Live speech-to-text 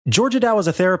Georgia Dow is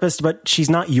a therapist, but she's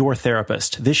not your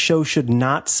therapist. This show should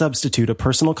not substitute a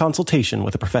personal consultation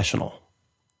with a professional.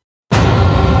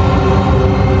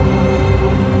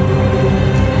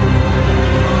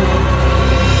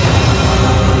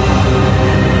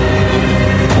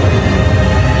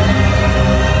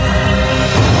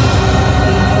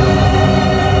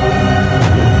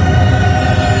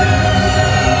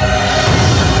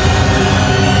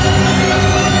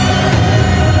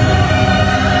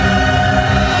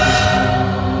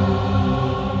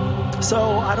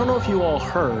 You all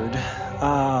heard,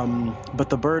 but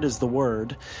the bird is the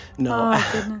word. No, oh,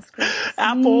 goodness gracious.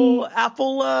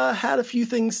 Apple had a few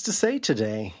things to say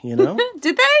today. You know,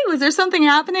 did they? Was there something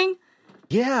happening?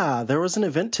 Yeah, there was an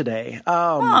event today.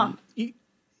 Huh.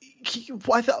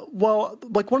 I thought, well,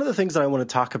 like one of the things that I want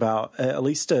to talk about, at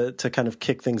least to kind of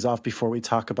kick things off before we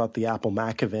talk about the Apple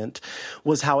Mac event,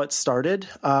 was how it started.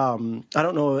 I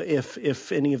don't know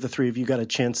if any of the three of you got a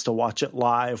chance to watch it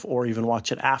live or even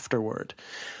watch it afterward.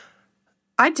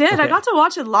 I did. Okay. I got to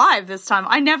watch it live this time.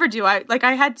 I never do. I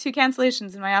had 2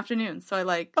 cancellations in my afternoon, so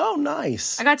Oh,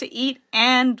 nice. I got to eat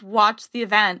and watch the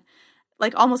event,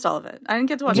 like almost all of it. I didn't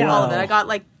get to watch all of it. I got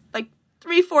like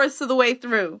 3/4 of the way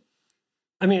through.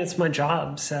 I mean, it's my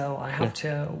job, so I have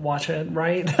to watch it,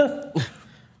 right?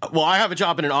 Well, I have a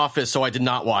job in an office, so I did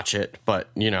not watch it, but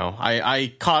you know,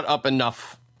 I caught up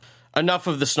enough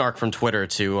of the snark from Twitter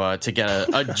to get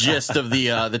a gist of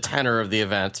the tenor of the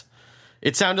event.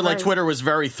 It sounded like Twitter was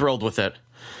very thrilled with it.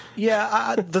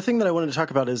 Yeah, the thing that I wanted to talk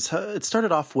about is it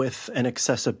started off with an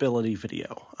accessibility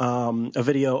video, a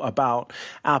video about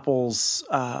Apple's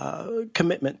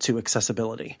commitment to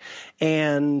accessibility.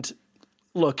 And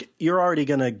look, you're already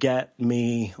going to get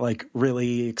me like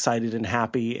really excited and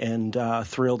happy and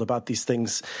thrilled about these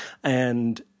things.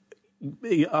 And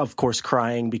of course,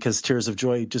 crying because tears of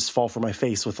joy just fall from my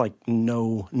face with like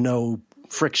no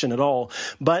friction at all.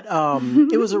 But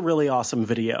it was a really awesome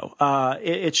video.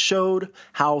 It showed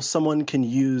how someone can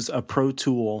use a pro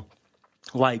tool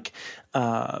like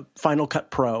Final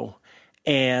Cut Pro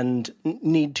and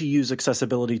need to use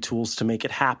accessibility tools to make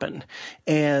it happen.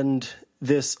 And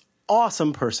this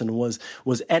awesome person was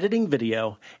editing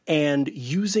video and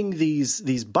using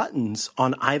these buttons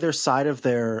on either side of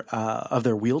their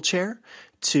wheelchair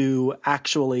to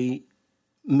actually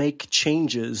make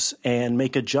changes and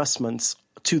make adjustments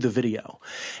to the video.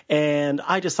 And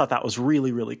I just thought that was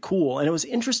really, really cool. And it was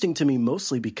interesting to me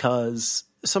mostly because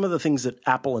some of the things that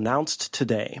Apple announced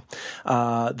today,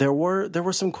 there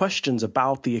were some questions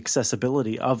about the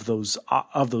accessibility of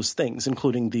those things,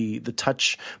 including the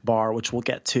touch bar, which we'll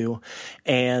get to,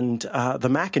 and the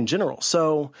Mac in general.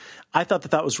 So I thought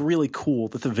that was really cool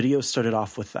that the video started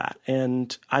off with that.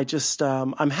 And I just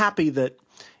I'm happy that,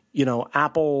 you know,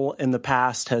 Apple in the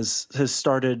past has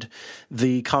started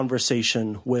the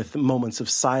conversation with moments of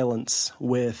silence,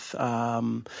 with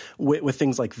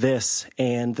things like this,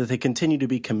 and that they continue to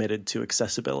be committed to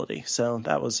accessibility. So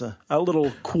that was a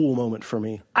little cool moment for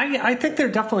me. I think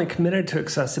they're definitely committed to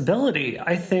accessibility.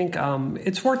 I think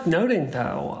it's worth noting,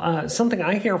 though, something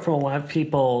I hear from a lot of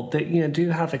people that do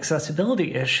have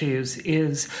accessibility issues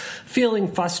is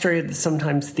feeling frustrated that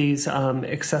sometimes these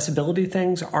accessibility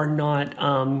things are not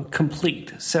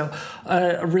complete. So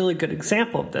a really good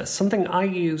example of this, something I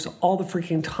use all the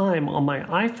freaking time on my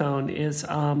iPhone is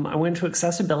I went to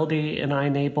accessibility and I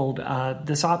enabled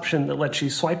this option that lets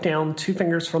you swipe down 2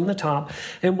 fingers from the top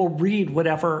and will read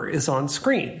whatever is on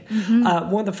screen. Mm-hmm.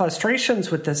 One of the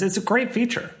frustrations with this, it's a great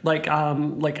feature. Like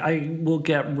I will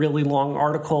get really long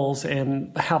articles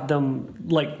and have them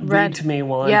read to me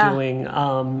while I'm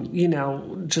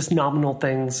doing just nominal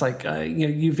things like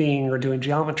UVing or doing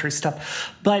geometry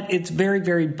stuff. But it's very,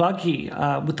 very buggy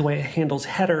with the way it handles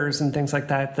headers and things like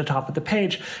that at the top of the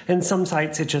page. And some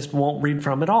sites it just won't read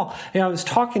from at all. And I was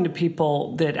talking to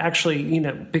people that actually,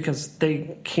 because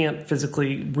they can't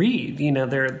physically read,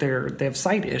 they have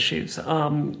sight issues.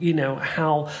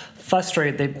 How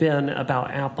frustrated they've been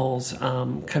about Apple's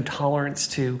kind of tolerance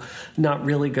to not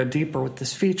really go deeper with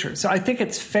this feature. So I think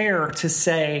it's fair to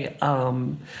say,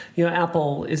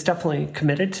 Apple is definitely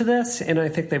committed to this, and I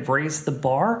think they've raised the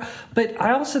bar. But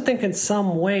I also think in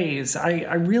some ways,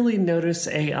 I really notice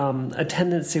a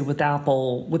tendency with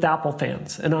Apple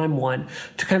fans, and I'm one,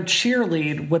 to kind of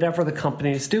cheerlead whatever the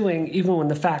company is doing, even when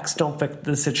the facts don't fit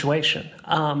the situation.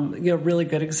 Really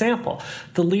good example.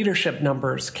 The leadership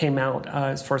numbers came out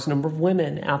as far as number of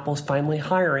women Apple's finally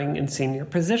hiring in senior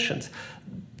positions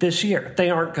this year. They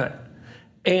aren't good.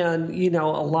 And, you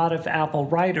know, a lot of Apple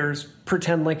writers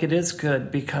pretend like it is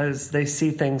good because they see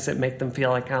things that make them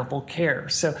feel like Apple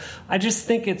cares. So I just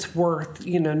think it's worth,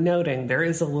 you know, noting there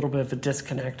is a little bit of a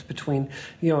disconnect between,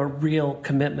 you know, a real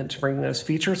commitment to bring those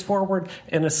features forward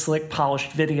and a slick,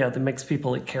 polished video that makes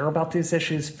people that care about these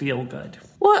issues feel good.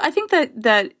 Well, I think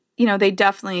that you know, they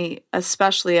definitely,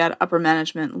 especially at upper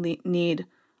management, need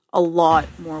a lot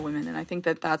more women. And I think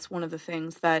that that's one of the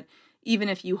things that even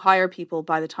if you hire people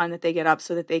by the time that they get up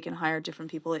so that they can hire different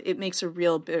people, it makes a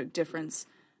real big difference.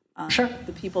 Sure.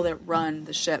 The people that run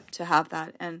the ship to have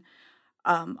that. And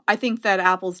I think that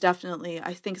Apple's definitely,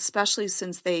 I think especially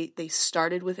since they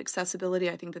started with accessibility,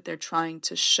 I think that they're trying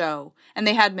to show, and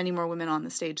they had many more women on the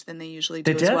stage than they usually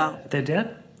do as well. They did.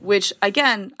 Which,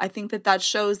 again, I think that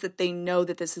shows that they know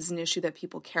that this is an issue that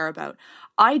people care about.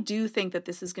 I do think that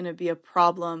this is going to be a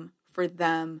problem for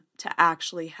them to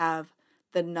actually have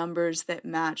the numbers that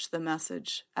match the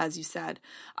message, as you said.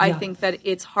 I think that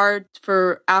it's hard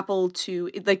for Apple to,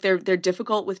 like, they're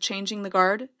difficult with changing the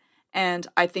guard. And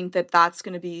I think that that's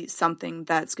going to be something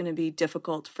that's going to be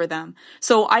difficult for them.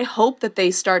 So I hope that they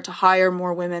start to hire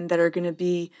more women that are going to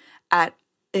be at,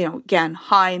 you know, again,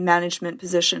 high management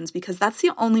positions, because that's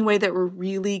the only way that we're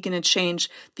really going to change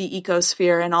the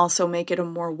ecosphere and also make it a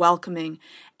more welcoming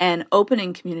and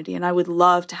opening community. And I would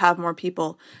love to have more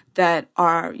people that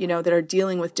are, you know, that are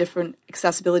dealing with different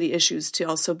accessibility issues to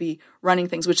also be running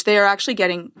things, which they are actually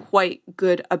getting quite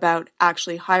good about,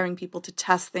 actually hiring people to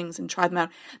test things and try them out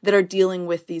that are dealing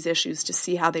with these issues to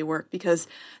see how they work. Because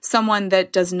someone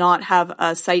that does not have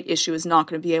a sight issue is not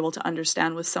going to be able to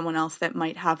understand with someone else that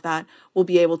might have that, will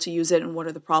be able to use it, and what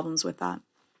are the problems with that.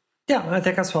 Yeah, I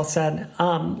think that's well said.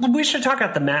 We should talk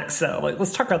about the Macs, though. Like,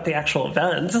 let's talk about the actual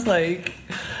event. Like,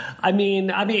 I mean,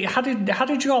 how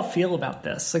did you all feel about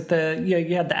this? Like,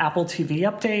 you had the Apple TV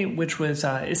update, which was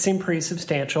it seemed pretty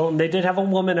substantial, and they did have a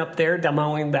woman up there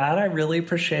demoing that. I really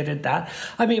appreciated that.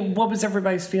 I mean, what was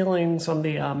everybody's feelings on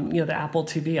the the Apple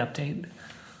TV update?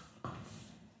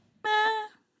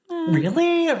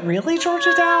 Really,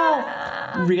 Georgia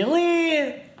Dow?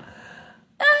 Really?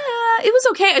 It was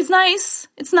okay. It's nice.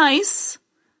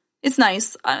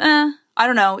 I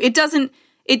don't know.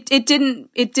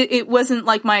 It wasn't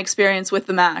like my experience with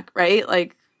the Mac, right?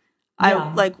 Like, I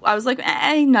was like,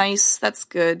 nice. That's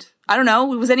good. I don't know.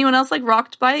 Was anyone else like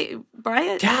rocked by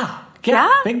it? Yeah,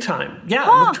 big time. Yeah,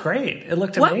 It looked great. It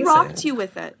looked amazing. What rocked you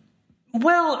with it?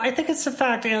 Well, I think it's the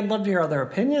fact, and I'd love to hear other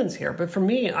opinions here, but for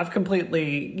me, I've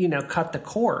completely, cut the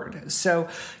cord. So,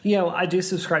 I do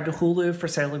subscribe to Hulu for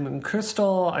Sailor Moon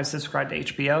Crystal. I subscribe to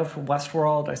HBO for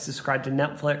Westworld. I subscribe to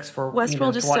Netflix for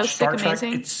Westworld is to watch so Star sick, Trek.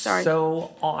 amazing. It's Sorry.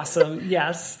 so awesome.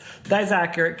 Yes, that is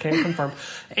accurate. Can confirm.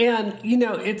 And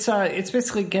it's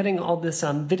basically getting all this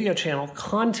video channel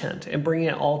content and bringing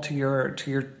it all to your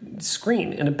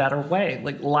screen in a better way,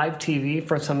 like live TV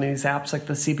for some of these apps, like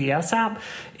the CBS app.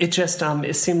 It just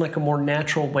it seemed like a more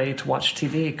natural way to watch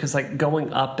TV, because like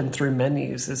going up and through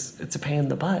menus it's a pain in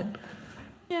the butt.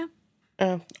 Yeah.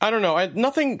 I don't know.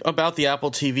 Nothing about the Apple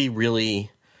TV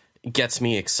really gets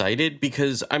me excited,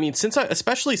 because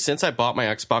especially since I bought my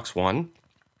Xbox One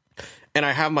and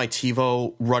I have my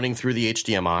TiVo running through the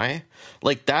HDMI,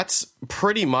 like that's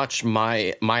pretty much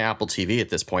my Apple TV at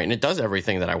this point, and it does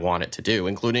everything that I want it to do,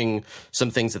 including some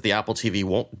things that the Apple TV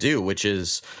won't do, which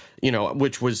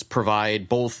was provide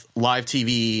both live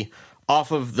TV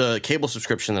off of the cable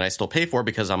subscription that I still pay for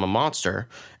because I'm a monster,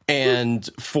 and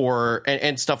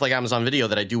and stuff like Amazon Video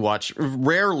that I do watch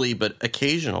rarely but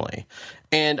occasionally.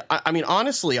 And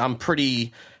honestly, I'm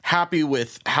pretty happy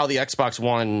with how the Xbox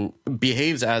One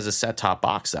behaves as a set-top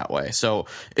box that way. So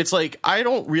it's like, I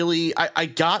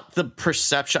got the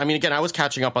perception. Again, I was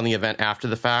catching up on the event after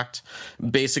the fact.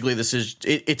 Basically,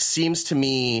 it seems to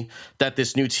me that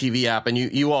this new TV app, and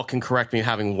you all can correct me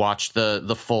having watched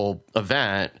the full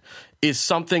event, is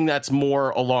something that's more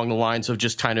along the lines of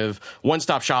just kind of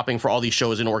one-stop shopping for all these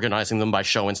shows and organizing them by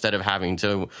show, instead of having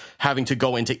to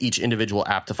go into each individual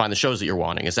app to find the shows that you're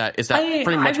wanting. Is that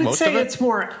pretty much most of it? I would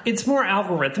say it's more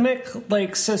algorithmic.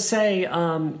 Like, so say,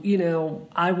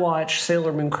 I watch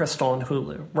Sailor Moon Crystal on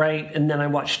Hulu, right? And then I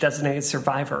watch Designated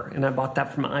Survivor, and I bought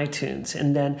that from iTunes.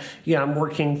 And then, I'm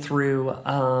working through,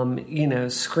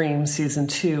 Scream Season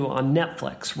 2 on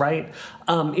Netflix, right?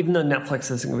 Even though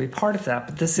Netflix isn't going to be part of that,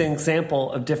 but this is an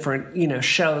example of different,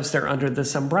 shows that are under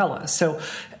this umbrella. So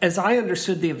as I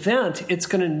understood the event, it's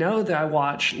going to know that I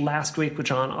watched Last Week with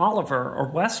John Oliver or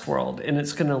Westworld, and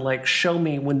it's going to show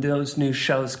me when those new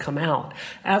shows come out.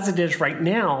 As it is right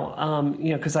now,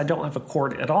 because I don't have a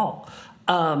cord at all.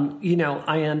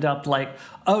 I end up like,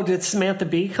 oh, did Samantha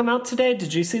Bee come out today?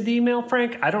 Did you see the email,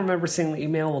 Frank? I don't remember seeing the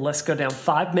email. Well, let's go down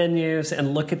 5 menus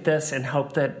and look at this and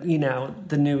hope that,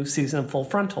 the new season of Full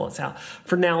Frontal is out.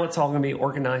 For now, it's all going to be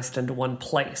organized into one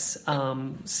place.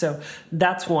 So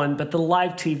that's one. But the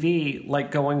live TV,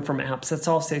 like going from apps, that's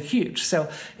also huge.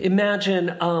 So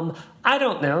imagine... I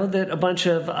don't know that a bunch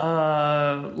of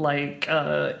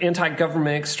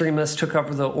anti-government extremists took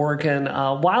over the Oregon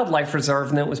Wildlife Reserve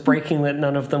and it was breaking that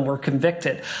none of them were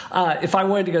convicted. If I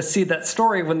wanted to go see that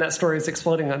story when that story is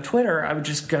exploding on Twitter, I would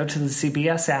just go to the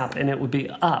CBS app and it would be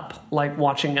up, like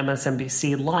watching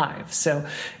MSNBC live. So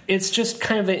it's just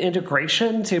kind of an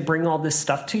integration to bring all this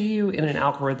stuff to you in an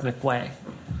algorithmic way.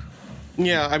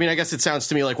 Yeah, I mean, I guess it sounds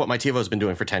to me like what my TiVo's been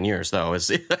doing for 10 years, though,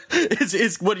 is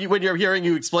when you're hearing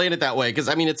you explain it that way. Because,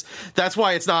 I mean, that's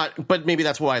why it's not, but maybe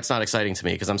that's why it's not exciting to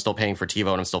me, because I'm still paying for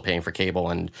TiVo and I'm still paying for cable,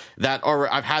 and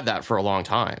I've had that for a long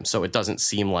time. So it doesn't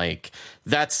seem like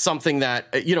that's something that,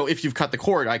 if you've cut the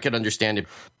cord, I could understand it.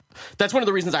 That's one of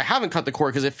the reasons I haven't cut the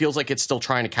cord, because it feels like it's still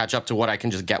trying to catch up to what I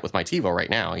can just get with my TiVo right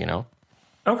now, Okay.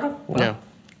 Well, yeah.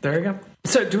 There you go.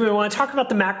 So do we want to talk about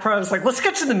the Mac Pros? Like, let's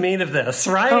get to the meat of this,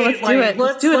 right? Oh, let's do it.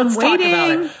 Let's do it. Let's I'm talk waiting.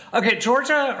 about it. Okay,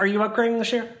 Georgia, are you upgrading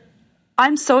this year?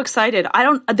 I'm so excited.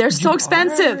 They're so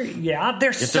expensive. Yeah,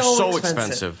 they're so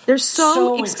expensive. They're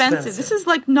so expensive. This is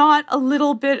like not a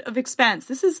little bit of expense.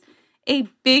 This is a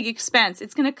big expense.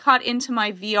 It's going to cut into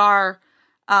my VR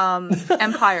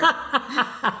empire.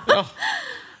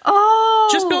 Oh.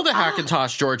 Just build a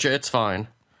Hackintosh, Georgia. It's fine.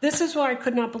 This is what I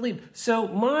could not believe. So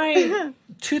my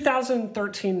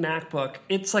 2013 MacBook,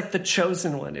 it's like the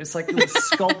chosen one. It's like it was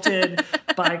sculpted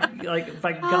by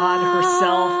God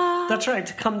herself. That's right,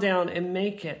 to come down and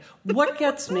make it. What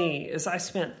gets me is I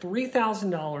spent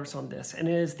 $3,000 on this, and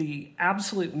it is the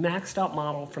absolute maxed out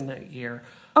model from that year.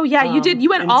 Oh yeah, you did. You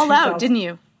went all out, didn't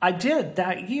you? I did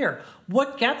that year.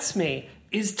 What gets me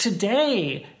is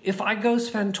today, if I go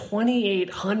spend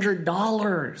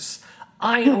 $2,800,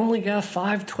 I only get a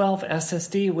 512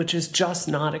 SSD, which is just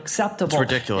not acceptable.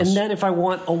 It's ridiculous. And then if I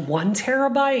want a 1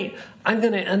 terabyte, I'm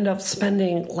going to end up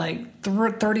spending like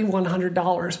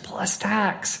 $3,100 plus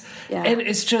tax. Yeah. And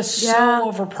it's just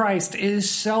so overpriced. It is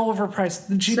so overpriced.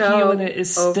 The GPU in it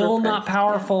is still not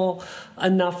powerful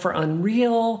enough for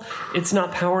Unreal. It's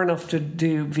not power enough to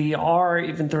do VR,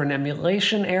 even through an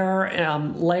emulation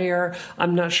layer.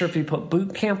 I'm not sure if you put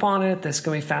Boot Camp on it, that's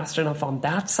going to be fast enough on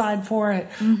that side for it.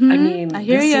 Mm-hmm. I mean,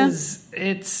 it's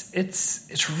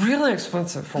really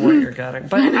expensive for what you're getting.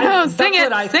 But sing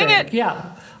it.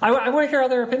 Yeah. I want to hear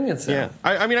other opinions now. Yeah.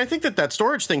 I mean, I think that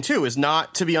storage thing, too, is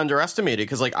not to be underestimated,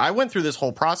 because, like, I went through this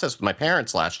whole process with my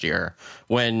parents last year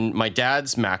when my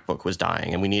dad's MacBook was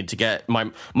dying, and we needed to get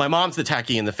my mom's the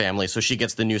techie in the family, so she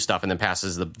gets the new stuff and then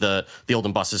passes the old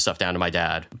and busted stuff down to my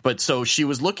dad. But so she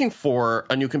was looking for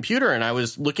a new computer, and I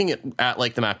was looking at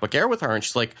like the MacBook Air with her, and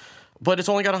she's like, but it's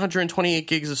only got 128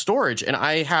 gigs of storage, and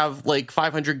I have like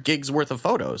 500 gigs worth of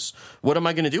photos. What am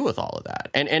I going to do with all of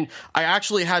that? And I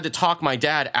actually had to talk my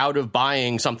dad out of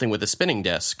buying something with a spinning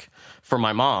disk for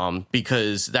my mom,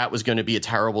 because that was going to be a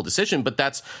terrible decision. But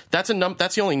that's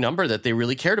the only number that they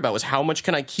really cared about, was how much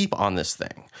can I keep on this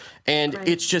thing? And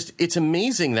it's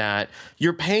amazing that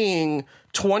you're paying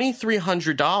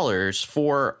 $2,300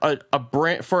 for a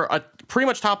pretty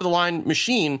much top of the line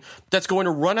machine that's going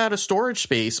to run out of storage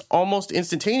space almost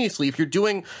instantaneously.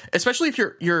 Especially if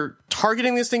you're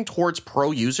targeting this thing towards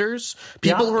pro users,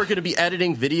 people who are going to be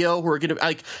editing video, who are going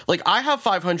to like I have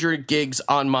 500 gigs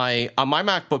on my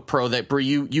MacBook Pro that Brie,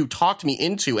 you talked me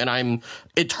into, and I'm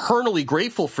eternally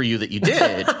grateful for you that you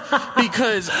did,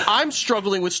 because I'm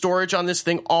struggling with storage on this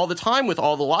thing all the time with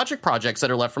all the Logic projects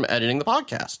that are left from editing the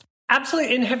podcast.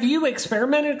 Absolutely. And have you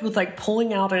experimented with like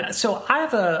pulling out so I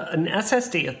have an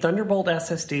SSD, a Thunderbolt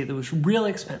SSD that was really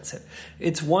expensive.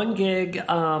 It's 1 gig.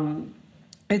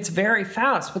 It's very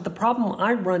fast, but the problem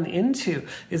I run into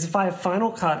is if I have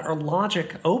Final Cut or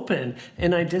Logic open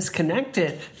and I disconnect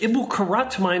it, it will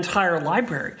corrupt my entire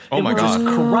library. It will just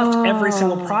corrupt every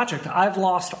single project. I've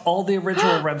lost all the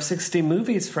original Rev 60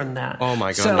 movies from that. Oh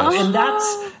my goodness. So,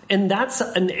 and that's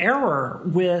an error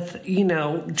with,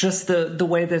 just the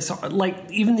way this,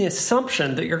 like even the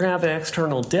assumption that you're going to have an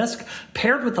external disk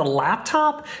paired with a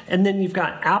laptop, and then you've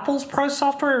got Apple's Pro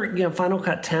software, Final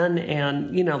Cut 10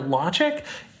 and, Logic.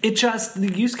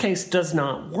 The use case does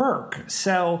not work.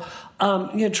 So,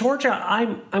 Georgia,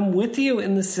 I'm with you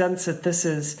in the sense that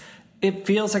it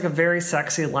feels like a very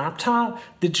sexy laptop.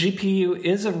 The GPU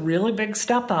is a really big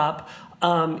step up.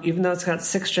 Even though it's got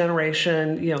 6th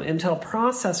generation, Intel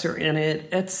processor in it,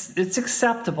 it's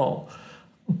acceptable.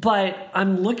 But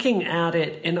I'm looking at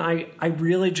it, and I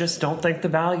really just don't think the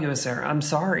value is there. I'm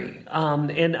sorry.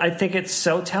 And I think it's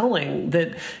so telling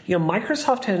that,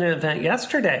 Microsoft had an event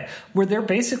yesterday where they're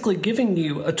basically giving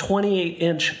you a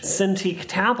 28-inch Cintiq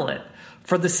tablet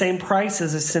for the same price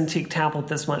as a Cintiq tablet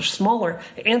that's much smaller,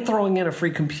 and throwing in a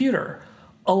free computer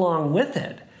along with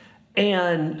it.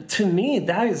 And to me,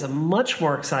 that is a much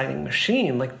more exciting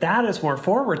machine. Like, that is more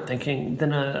forward-thinking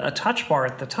than a touch bar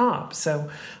at the top. So,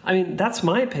 I mean, that's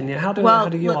my opinion. How do you all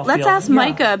feel? Let's ask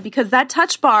Micah, because that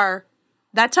touch bar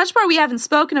we haven't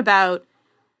spoken about.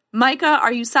 Micah,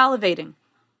 are you salivating?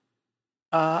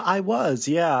 I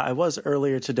was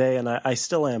earlier today, and I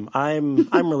still am. I'm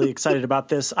really excited about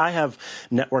this. I have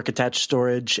network attached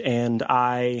storage, and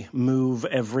I move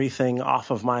everything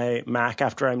off of my Mac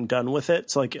after I'm done with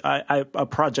it. So, like, I'm a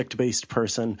project-based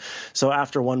person. So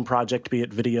after one project, be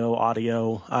it video,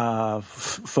 audio,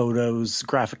 photos,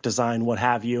 graphic design, what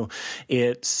have you,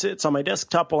 it sits on my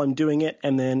desktop while I'm doing it,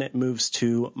 and then it moves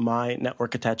to my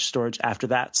network attached storage after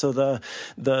that. So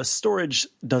the storage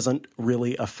doesn't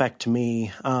really affect me.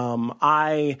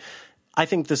 I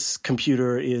think this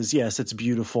computer is, yes, it's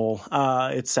beautiful.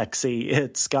 It's sexy.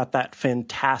 It's got that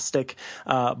fantastic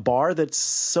bar that's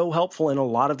so helpful in a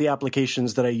lot of the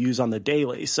applications that I use on the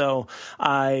daily. So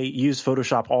I use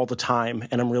Photoshop all the time,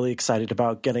 and I'm really excited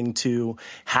about getting to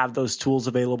have those tools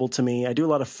available to me. I do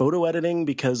a lot of photo editing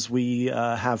because we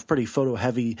have pretty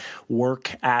photo-heavy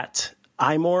work at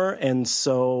iMore, and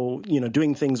so,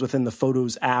 doing things within the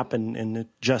Photos app and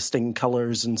adjusting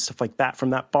colors and stuff like that from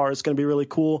that bar is going to be really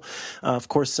cool. Of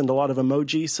course, send a lot of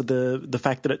emoji, so the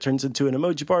fact that it turns into an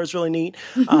emoji bar is really neat.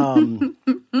 And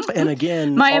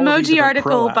again, my emoji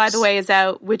article, by the way, is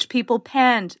out, which people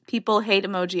panned. People hate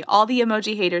emoji. All the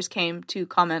emoji haters came to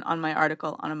comment on my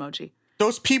article on emoji.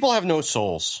 Those people have no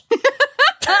souls.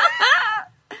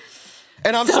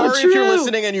 And I'm sorry if you're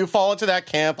listening and you fall into that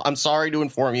camp. I'm sorry to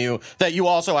inform you that you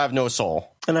also have no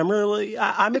soul. And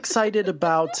I'm excited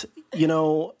about,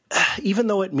 even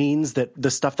though it means that the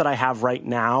stuff that I have right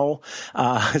now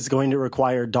is going to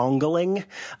require dongling,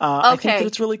 I think that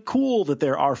it's really cool that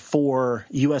there are 4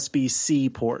 USB-C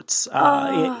ports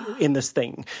in this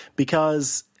thing,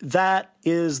 because that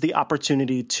is the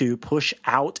opportunity to push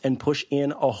out and push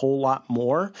in a whole lot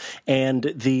more. And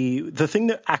the thing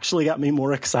that actually got me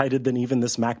more excited than even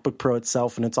this MacBook Pro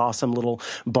itself and its awesome little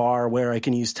bar where I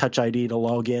can use Touch ID to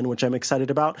log in, which I'm excited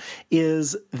about,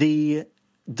 is the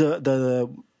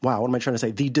what am I trying to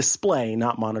say? The display,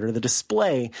 not monitor, the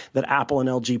display that Apple and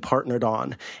LG partnered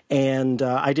on. And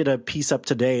I did a piece up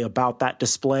today about that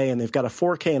display, and they've got a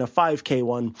 4K and a 5K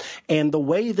one. And the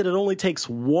way that it only takes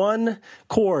one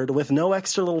cord with no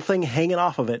extra little thing hanging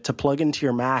off of it to plug into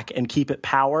your Mac and keep it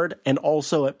powered, and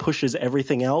also it pushes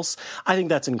everything else, I think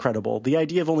that's incredible. The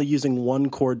idea of only using one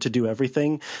cord to do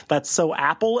everything, that's so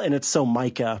Apple and it's so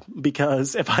Micah,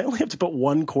 because if I only have to put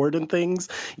one cord in things,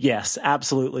 yes,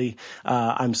 absolutely,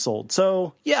 I'm sold.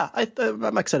 So yeah,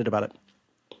 I'm excited about it.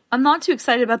 I'm not too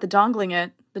excited about the dongling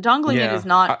it. The dongling it is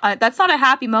not, that's not a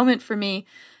happy moment for me.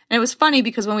 And it was funny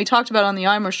because when we talked about it on the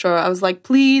iMore show, I was like,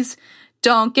 please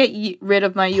don't get rid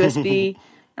of my USB.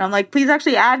 And I'm like, please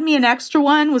actually add me an extra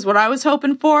one, was what I was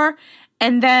hoping for.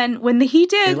 And then when he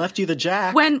did, they left you the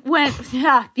jack.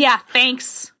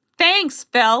 Thanks,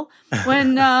 Phil.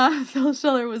 When Phil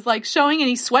Schiller was like showing and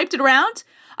he swiped it around,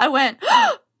 I went,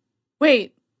 oh,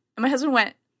 wait. And my husband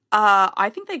went,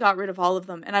 I think they got rid of all of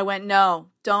them. And I went, no,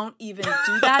 don't even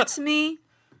do that to me. It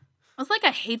was like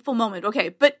a hateful moment. Okay,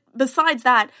 but besides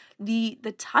that, the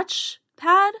touch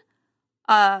pad,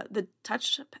 the touch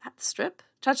strip.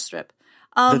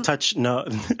 The touch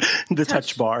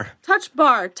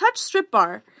strip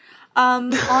bar on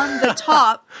the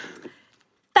top,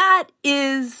 that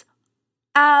is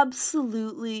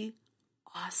absolutely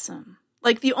awesome.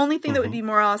 Like, the only thing that would be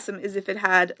more awesome is if it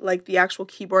had, like, the actual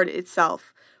keyboard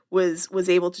itself was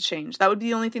able to change. That would be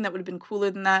the only thing that would have been cooler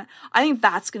than that. I think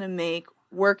that's going to make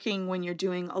working when you're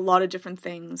doing a lot of different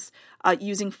things,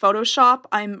 using Photoshop,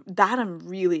 I'm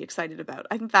really excited about.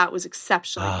 I think that was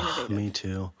exceptionally innovative. Me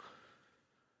too.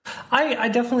 I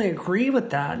definitely agree with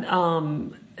that.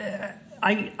 I'm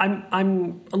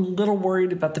a little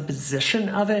worried about the position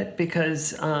of it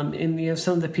because, some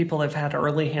of the people I've had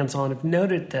early hands-on have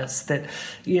noted this, that,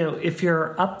 if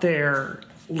you're up there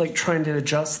like trying to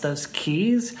adjust those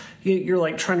keys, you're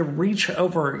like trying to reach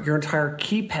over your entire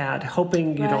keypad,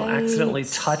 hoping you don't accidentally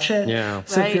touch it. Yeah.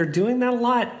 So if you're doing that a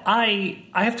lot, I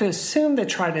have to assume they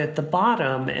tried it at the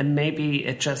bottom, and maybe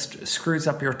it just screws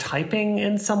up your typing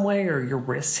in some way, or your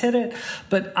wrists hit it.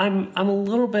 But I'm a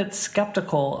little bit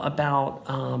skeptical about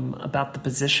the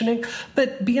positioning.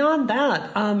 But beyond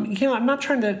that, I'm not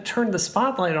trying to turn the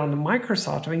spotlight on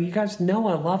Microsoft. I mean, you guys know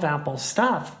I love Apple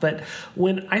stuff, but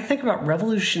when I think about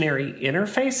revolutionary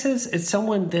interfaces, it's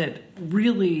someone that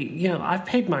really, I've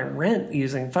paid my rent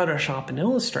using Photoshop and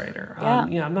Illustrator.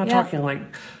 I'm not talking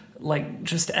like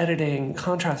just editing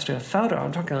contrast to a photo.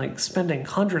 I'm talking like spending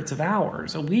hundreds of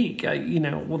hours a week,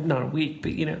 well, not a week,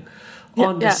 but,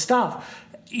 on this stuff.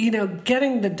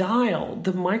 Getting the dial,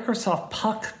 the Microsoft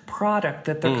Puck product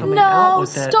that they're coming out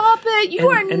with. No, stop it! You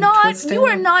are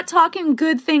not talking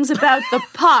good things about the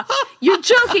Puck. You're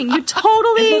joking. You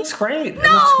totally. It looks great. No, it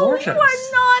looks gorgeous. You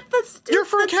are not. You're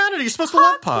from Canada. You're supposed to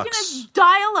love pucks. You're gonna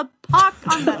dial a puck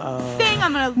on the thing.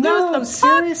 I'm gonna lose the puck.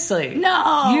 Seriously.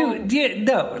 No.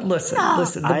 Listen.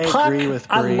 The I Puck. agree with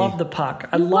Brie. I love the Puck.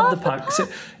 I love the Puck. So,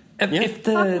 if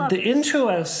the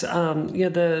Intuos,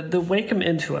 the Wacom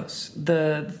Intuos,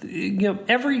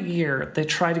 every year they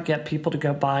try to get people to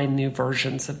go buy new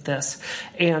versions of this,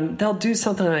 and they'll do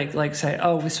something like say,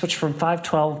 oh, we switched from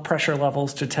 512 pressure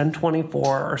levels to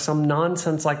 1024 or some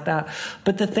nonsense like that.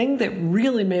 But the thing that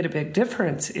really made a big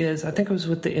difference is, I think it was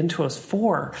with the Intuos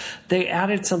 4, they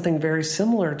added something very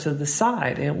similar to the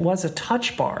side. It was a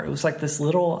touch bar. It was like this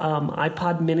little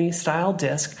iPod mini style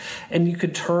disc, and you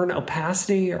could turn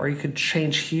opacity, or you could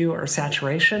change hue or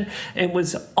saturation. It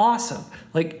was awesome.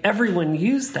 Like, everyone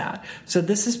used that. So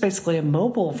this is basically a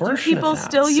mobile version of that. People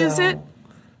still use it?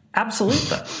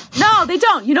 Absolutely. No, they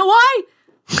don't. You know why?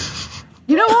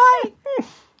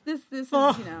 This is,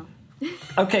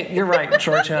 Okay, you're right,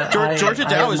 Georgia. Georgia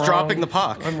Dow is dropping the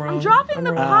Puck. I'm wrong. I'm dropping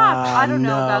the Puck. I don't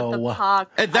know about the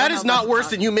Puck. And that is not worse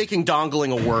than you making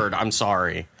dongling a word. I'm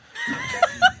sorry.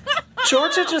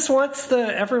 Georgia just wants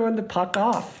everyone to puck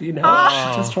off, She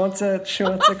just wants it. She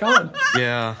wants it gone.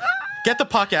 Yeah, get the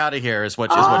Puck out of here is what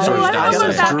Georgia Dow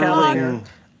said.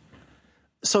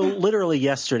 So literally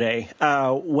yesterday,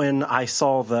 when I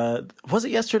saw was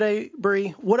it yesterday, Brie?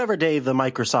 Whatever day the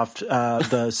Microsoft,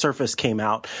 the Surface came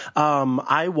out,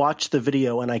 I watched the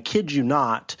video, and I kid you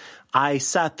not, I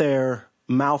sat there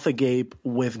mouth agape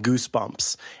with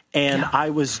goosebumps, and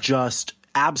I was just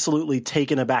absolutely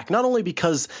taken aback. Not only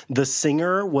because the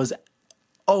singer was,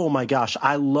 oh my gosh,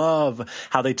 I love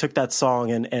how they took that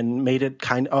song and made it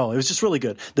it was just really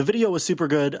good. The video was super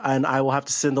good, and I will have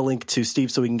to send the link to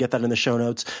Steve so we can get that in the show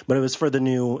notes, but it was for the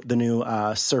new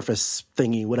Surface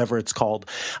thingy, whatever it's called.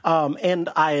 And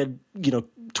I had,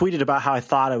 tweeted about how I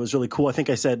thought it was really cool. I think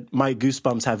I said my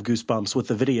goosebumps have goosebumps with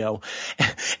the video.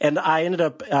 And I ended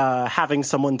up having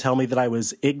someone tell me that I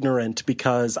was ignorant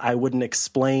because I wouldn't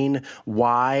explain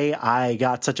why I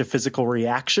got such a physical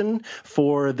reaction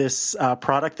for this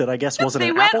product that I guess wasn't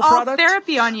an Apple product. They went all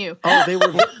therapy on you. Oh, they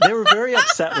were very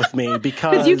upset with me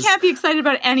because you can't be excited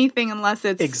about anything unless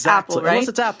it's Apple, right? Unless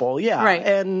it's Apple, yeah. Right.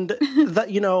 And that,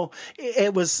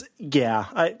 it was,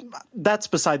 that's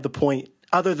beside the point.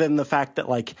 Other than the fact that,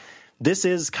 this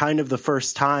is kind of the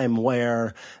first time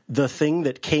where the thing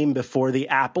that came before the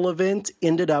Apple event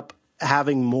ended up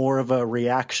having more of a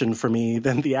reaction for me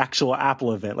than the actual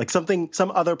Apple event. Like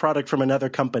some other product from another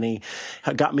company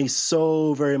got me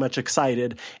so very much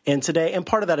excited. And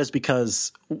part of that is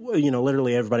because,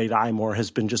 literally everybody at iMore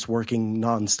has been just working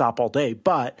nonstop all day,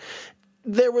 but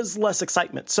there was less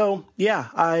excitement. So yeah,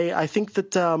 I think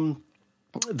that,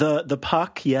 the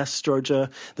Puck, yes, Georgia,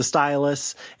 the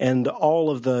stylus, and all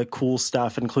of the cool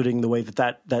stuff, including the way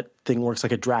that thing works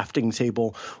like a drafting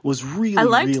table, was really, I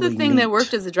liked really the thing neat. that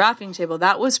worked as a drafting table.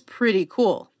 That was pretty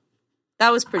cool. Cool.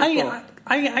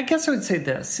 I guess I would say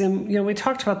this, and we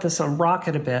talked about this on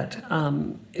Rocket a bit.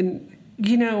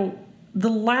 The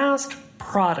last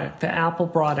product that Apple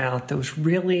brought out that was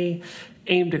really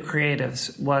aimed at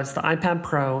creatives was the iPad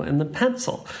Pro and the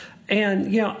Pencil.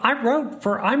 And, I wrote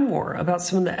for iMore about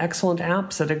some of the excellent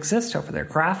apps that exist over there.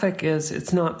 Graphic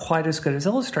it's not quite as good as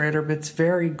Illustrator, but it's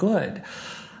very good.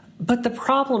 But the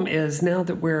problem is now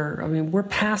that we're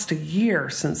past a year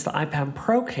since the iPad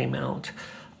Pro came out.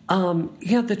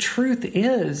 The truth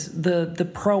is the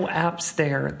Pro apps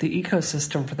there, the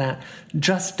ecosystem for that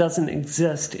just doesn't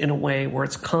exist in a way where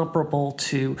it's comparable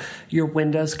to your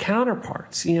Windows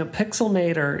counterparts.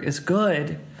 Pixelmator is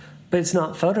good, but it's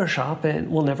not Photoshop, and it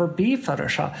will never be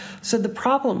Photoshop. So the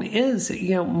problem is,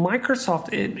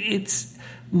 Microsoft,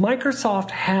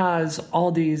 Microsoft has all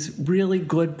these really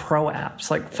good pro apps.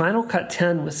 Like Final Cut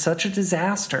 10 was such a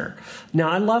disaster. Now,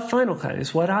 I love Final Cut.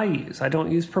 It's what I use. I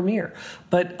don't use Premiere.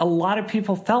 But a lot of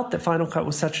people felt that Final Cut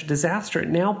was such a disaster.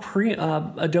 Now,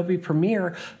 Adobe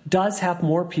Premiere does have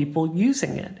more people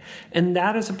using it. And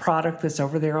that is a product that's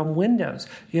over there on Windows.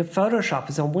 You have Photoshop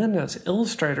is on Windows.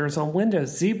 Illustrator is on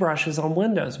Windows. ZBrush is on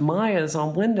Windows. Maya is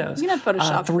on Windows. You can have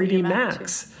Photoshop 3D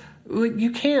Max.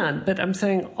 You can, but I'm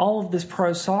saying all of this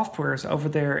pro software is over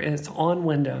there and it's on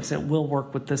Windows and it will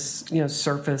work with this,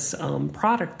 Surface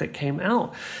product that came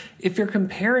out. If you're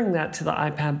comparing that to the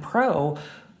iPad Pro,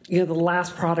 the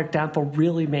last product Apple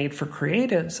really made for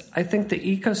creatives, I think the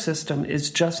ecosystem is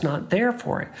just not there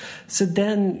for it. So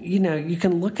then, you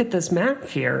can look at this Mac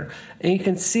here and you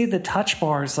can see the touch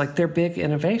bars, like their big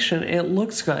innovation. And it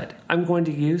looks good. I'm going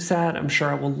to use that. I'm sure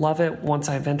I will love it once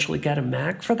I eventually get a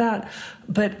Mac for that.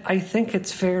 But I think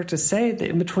it's fair to say that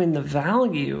in between the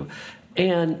value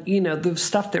and, the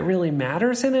stuff that really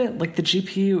matters in it, like the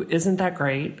GPU isn't that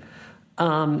great. The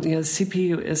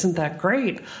CPU isn't that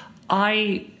great.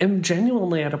 I am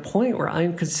genuinely at a point where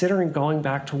I'm considering going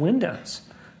back to Windows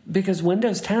because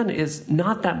Windows 10 is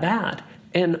not that bad.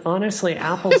 And honestly,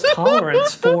 Apple's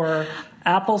tolerance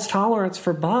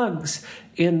for bugs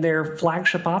in their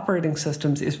flagship operating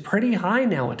systems is pretty high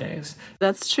nowadays.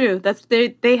 That's true.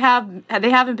 They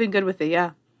haven't been good with it,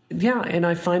 yeah. Yeah, and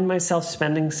I find myself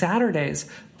spending Saturdays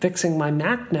fixing my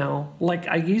Mac now like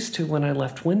I used to when I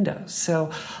left Windows. So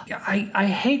I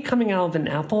hate coming out of an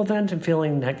Apple event and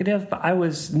feeling negative, but I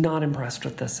was not impressed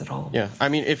with this at all. Yeah, I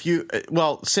mean,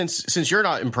 since you're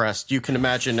not impressed, you can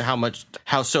imagine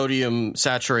how sodium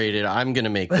saturated I'm going to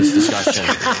make this discussion.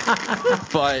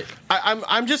 But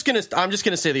I'm just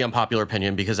gonna say the unpopular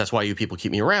opinion because that's why you people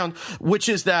keep me around, which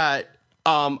is that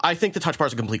I think the touch bar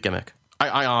is a complete gimmick.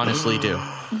 I honestly do.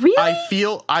 Really?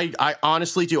 I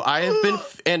honestly do.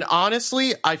 And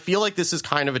honestly, I feel like this is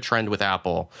kind of a trend with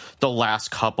Apple the last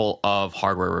couple of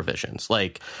hardware revisions.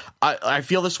 Like, I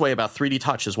feel this way about 3D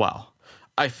Touch as well.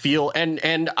 I feel,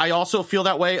 and I also feel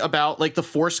that way about like the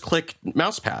force click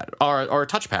mouse pad or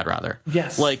touchpad rather.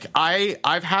 Yes. Like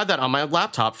I've had that on my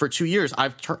laptop for 2 years.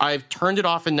 I've turned it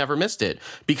off and never missed it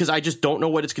because I just don't know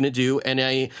what it's going to do. And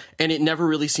it never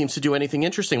really seems to do anything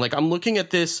interesting. Like I'm looking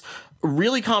at this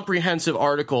really comprehensive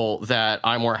article that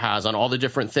iMore has on all the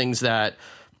different things that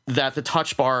the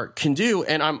touch bar can do.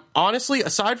 And I'm honestly,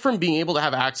 aside from being able to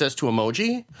have access to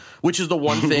emoji, which is the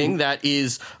one thing that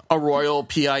is a royal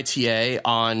PITA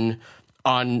on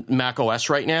Mac OS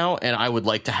right now, and I would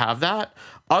like to have that.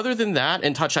 Other than that,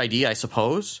 and Touch ID, I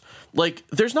suppose, like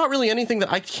there's not really anything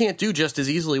that I can't do just as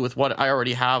easily with what I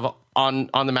already have on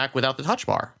the Mac without the touch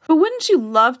bar. But wouldn't you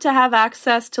love to have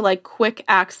access to like quick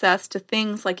access to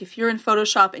things like if you're in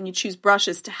Photoshop and you choose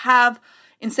brushes to have,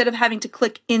 instead of having to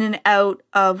click in and out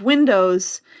of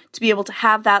windows, to be able to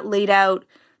have that laid out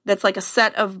that's like a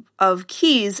set of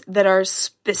keys that are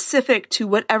specific to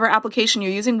whatever application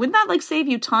you're using? Wouldn't that like save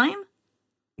you time?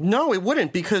 No, it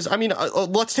wouldn't, because I mean,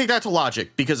 let's take that to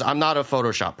Logic, because I'm not a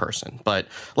Photoshop person, but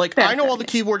like I know all the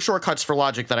keyboard shortcuts for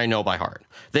Logic that I know by heart.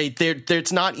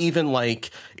 It's not even like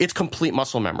it's complete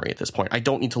muscle memory at this point. I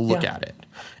don't need to look at it.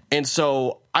 And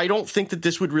so I don't think that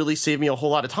this would really save me a whole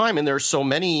lot of time. And there's so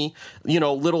many,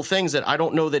 little things that I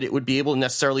don't know that it would be able to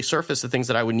necessarily surface the things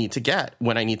that I would need to get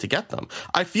when I need to get them.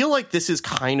 I feel like this is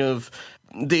kind of,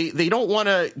 they don't want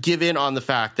to give in on the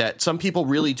fact that some people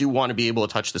really do want to be able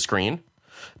to touch the screen.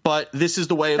 But this is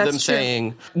the way of them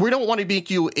saying, we don't want to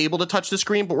make you able to touch the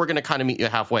screen, but we're going to kind of meet you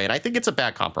halfway. And I think it's a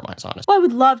bad compromise, honestly. Well, I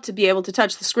would love to be able to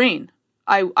touch the screen.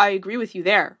 I agree with you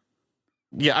there.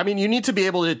 Yeah, I mean, you need to be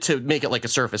able to make it like a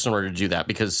Surface in order to do that,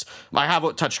 because I have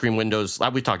touchscreen Windows.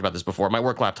 We talked about this before. My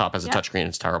work laptop has a touchscreen.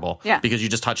 It's terrible because you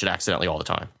just touch it accidentally all the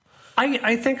time.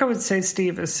 I think I would say,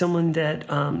 Steve, as someone that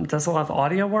does a lot of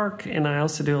audio work, and I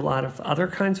also do a lot of other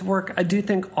kinds of work, I do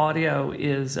think audio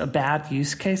is a bad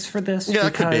use case for this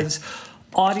because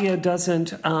audio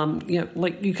doesn't,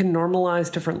 like you can normalize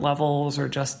different levels or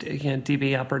just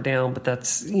dB up or down, but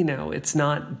that's, it's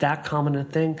not that common a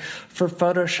thing. For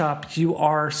Photoshop, you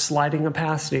are sliding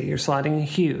opacity, you're sliding a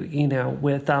hue,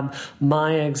 with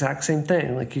Maya, exact same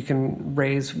thing. Like you can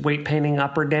raise weight painting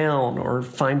up or down or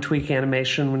fine tweak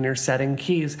animation when you're setting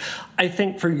keys. I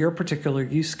think for your particular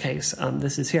use case,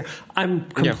 this is here. I'm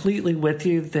completely with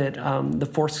you that the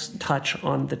Force Touch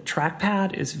on the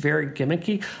trackpad is very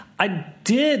gimmicky. I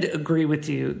did agree with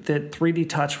you that 3D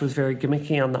Touch was very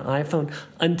gimmicky on the iPhone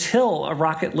until a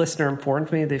Rocket listener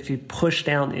informed me that if you push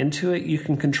down into it, you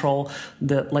can control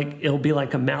it'll be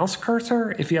like a mouse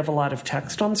cursor if you have a lot of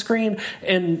text on screen.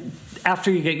 And after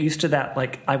you get used to that,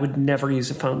 I would never use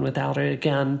a phone without it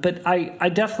again. But I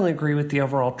definitely agree with the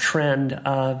overall trend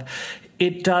of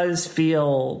it does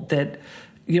feel that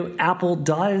Apple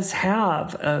does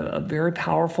have a very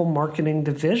powerful marketing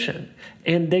division,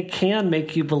 and they can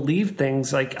make you believe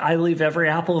things. I leave every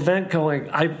Apple event going,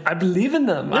 I believe in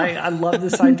them. I love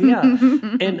this idea.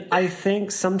 And I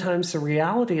think sometimes the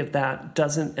reality of that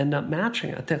doesn't end up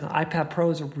matching. I think the iPad Pro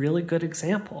is a really good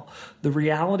example. The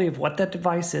reality of what that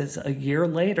device is a year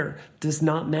later does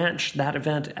not match that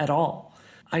event at all.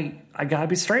 I gotta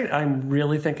be straight. I'm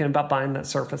really thinking about buying that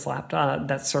Surface laptop,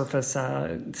 that Surface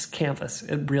Canvas.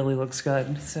 It really looks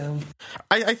good. So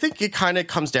I think it kind of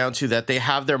comes down to that they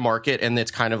have their market, and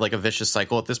it's kind of like a vicious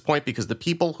cycle at this point, because the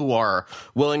people who are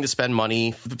willing to spend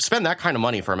that kind of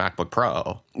money for a MacBook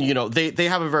Pro, they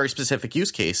have a very specific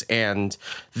use case, and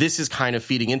this is kind of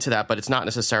feeding into that, but it's not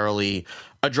necessarily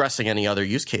addressing any other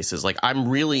use cases.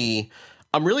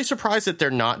 I'm really surprised that they're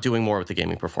not doing more with the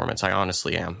gaming performance. I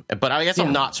honestly am. But I guess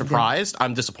I'm not surprised. Yeah.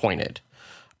 I'm disappointed.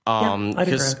 I'd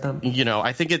agree with them.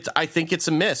 I think it's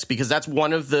a miss, because that's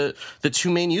one of the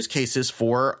two main use cases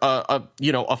for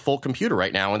a full computer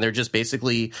right now, and they're just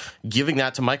basically giving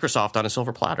that to Microsoft on a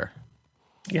silver platter.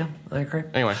 Yeah, I agree.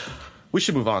 Anyway, we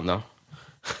should move on though.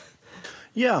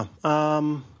 Yeah.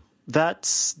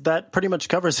 That pretty much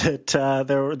covers it.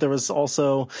 There was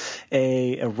also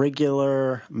a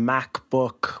regular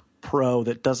MacBook Pro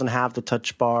that doesn't have the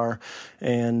touch bar,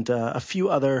 and a few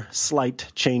other slight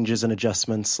changes and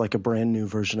adjustments, like a brand new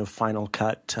version of Final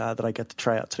Cut that I got to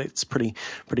try out today. It's pretty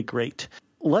great.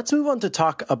 Let's move on to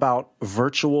talk about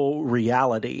virtual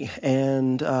reality,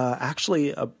 and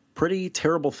actually a pretty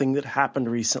terrible thing that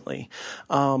happened recently.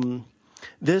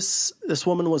 This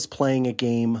woman was playing a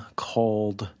game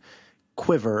called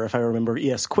Quiver, if I remember.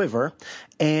 Yes, Quiver.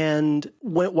 And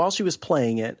while she was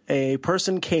playing it, a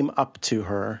person came up to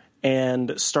her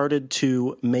and started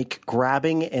to make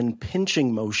grabbing and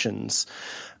pinching motions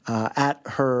at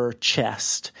her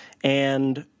chest.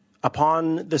 And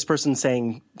upon this person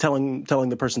telling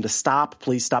the person to stop,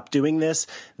 please stop doing this,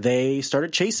 they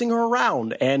started chasing her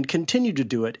around and continued to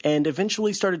do it, and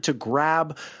eventually started to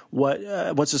grab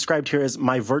what's described here as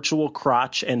my virtual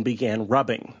crotch and began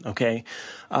rubbing. Okay,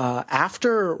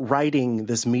 after writing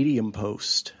this Medium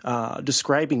post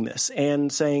describing this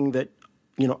and saying that,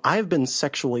 I've been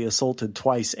sexually assaulted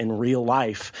twice in real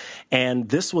life, and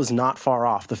this was not far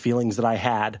off the feelings that I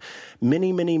had,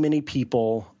 many, many, many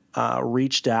people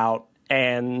reached out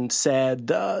and said,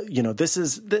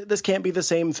 this can't be the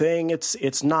same thing.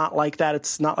 It's not like that.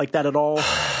 It's not like that at all.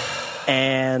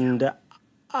 And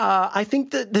I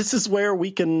think that this is where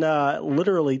we can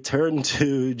literally turn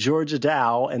to Georgia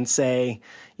Dow and say,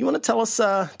 you want to tell us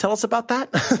about that?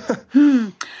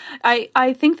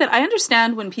 I think that I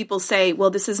understand when people say, well,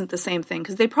 this isn't the same thing,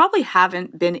 because they probably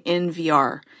haven't been in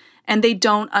VR. And they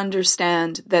don't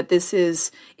understand that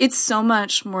it's so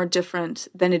much more different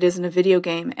than it is in a video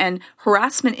game. And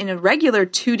harassment in a regular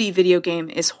 2D video game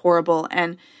is horrible.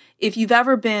 And if you've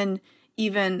ever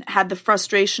even had the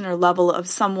frustration or level of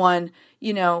someone,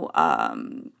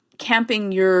 camping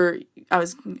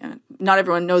not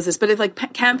everyone knows this, but it's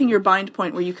like camping your bind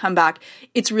point where you come back,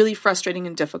 it's really frustrating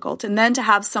and difficult. And then to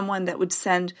have someone that would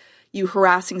send you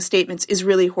harassing statements is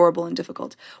really horrible and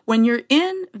difficult. When you're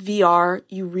in VR,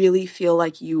 you really feel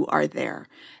like you are there.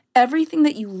 Everything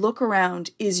that you look around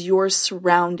is your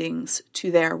surroundings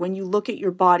to there. When you look at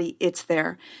your body, it's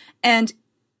there. And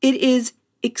it is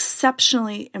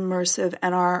exceptionally immersive,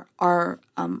 and are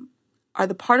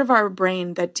the part of our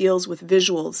brain that deals with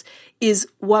visuals is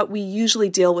what we usually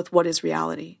deal with what is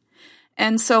reality.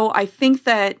 And so I think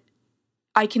that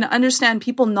I can understand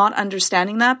people not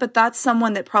understanding that, but that's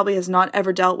someone that probably has not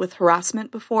ever dealt with harassment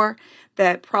before,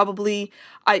 that probably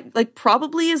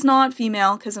is not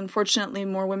female, because unfortunately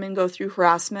more women go through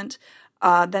harassment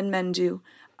than men do.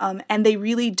 And they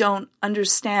really don't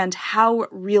understand how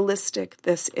realistic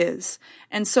this is.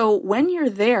 And so when you're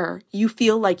there, you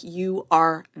feel like you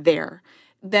are there.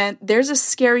 Then there's a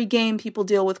scary game. People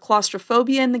deal with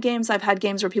claustrophobia in the games. I've had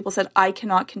games where people said, I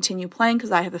cannot continue playing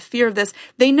because I have a fear of this.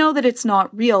 They know that it's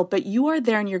not real, but you are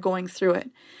there and you're going through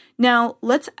it. Now,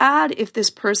 let's add if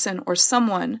this person or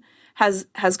someone has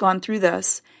gone through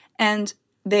this and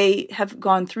they have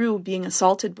gone through being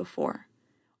assaulted before,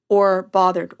 or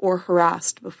bothered or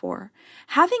harassed before.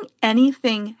 Having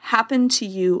anything happen to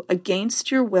you against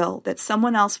your will that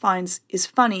someone else finds is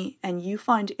funny and you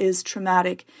find is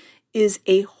traumatic is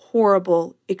a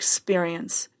horrible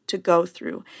experience to go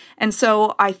through. And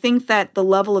so I think that the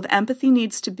level of empathy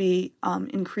needs to be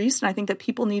increased. And I think that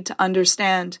people need to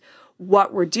understand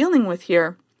what we're dealing with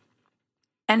here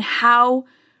and how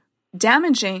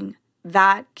damaging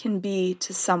that can be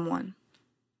to someone.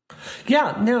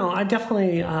 Yeah, no, I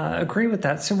definitely agree with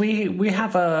that. So we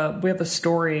have a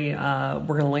story we're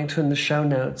going to link to in the show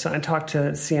notes. I talked to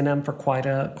CNN for quite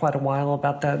a while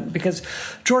about that because,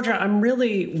 Georgia, I'm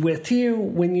really with you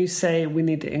when you say we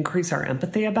need to increase our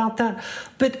empathy about that.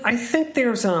 But I think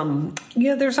there's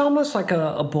there's almost like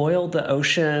a boil the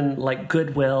ocean, like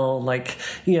goodwill, like,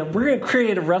 we're going to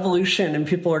create a revolution and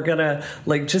people are going to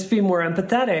like just be more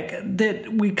empathetic,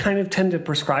 that we kind of tend to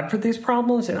prescribe for these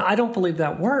problems. And I don't believe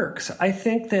that works. I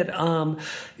think that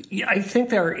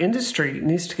our industry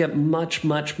needs to get much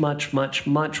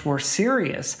more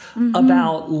serious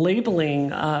about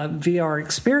labeling VR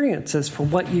experiences for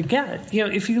what you get.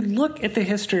 If you look at the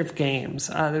history of games,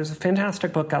 there's a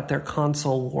fantastic book out there,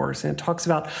 Console Wars, and it talks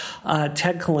about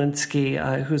Ted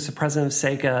Kalinske, who's the president of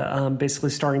Sega,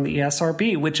 basically starting the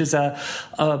ESRB, which is a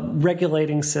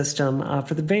regulating system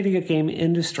for the video game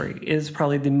industry. Is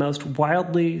probably the most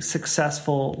wildly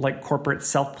successful like corporate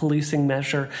self-policing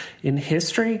measure in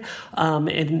history.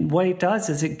 And what it does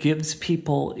is it gives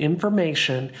people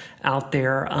information out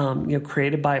there,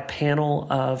 created by a panel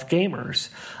of gamers.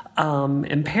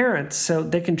 And parents, so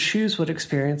they can choose what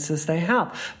experiences they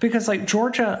have. Because like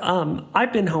Georgia,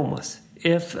 I've been homeless.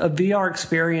 If a VR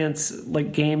experience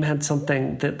like game had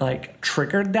something that like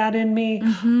triggered that in me,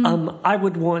 I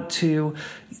would want to.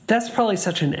 That's probably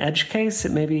such an edge case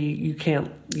that maybe you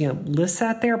can't list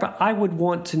that there, but I would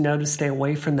want to know to stay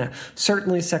away from that.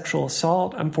 Certainly sexual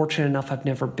assault. I'm fortunate enough I've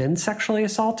never been sexually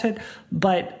assaulted,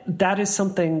 but that is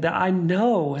something that I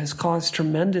know has caused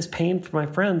tremendous pain for my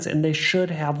friends, and they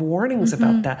should have warnings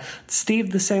about that.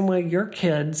 Steve, the same way your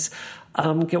kids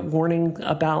get warning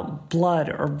about blood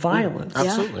or violence.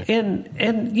 Absolutely.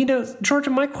 And Georgia,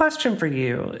 my question for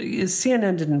you is,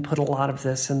 CNN didn't put a lot of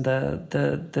this in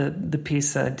the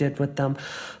piece that I did with them,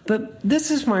 but this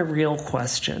is my real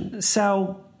question.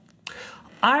 So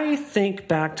I think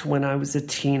back to when I was a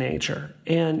teenager,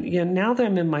 and now that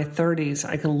I'm in my 30s,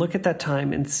 I can look at that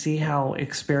time and see how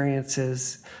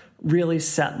experiences really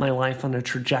set my life on a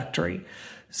trajectory.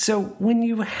 So when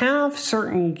you have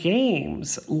certain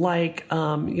games like,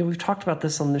 we've talked about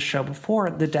this on this show before,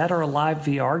 the Dead or Alive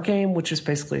VR game, which is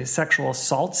basically a sexual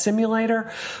assault simulator,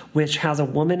 which has a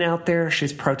woman out there.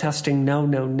 She's protesting no,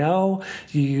 no, no.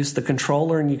 You use the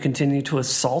controller and you continue to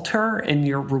assault her and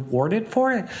you're rewarded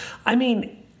for it. I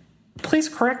mean, please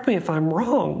correct me if I'm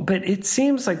wrong, but it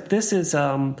seems like this is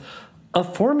a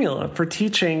formula for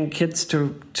teaching kids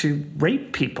to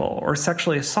rape people or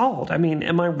sexually assault. I mean,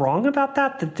 am I wrong about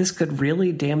that this could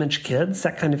really damage kids,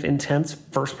 that kind of intense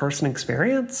first-person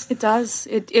experience? It does.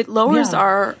 It lowers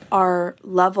our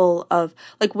level of,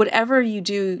 like, whatever you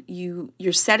do,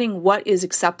 you're setting what is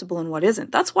acceptable and what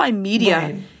isn't. That's why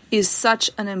media is such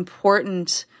an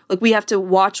important, like, we have to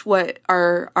watch what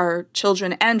our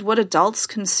children and what adults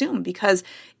consume, because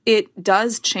it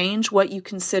does change what you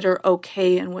consider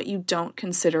okay and what you don't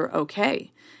consider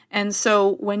okay. And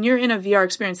so when you're in a VR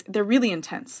experience, they're really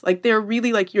intense. Like, they're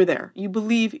really like you're there. You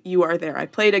believe you are there. I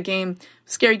played a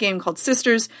scary game called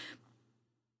Sisters.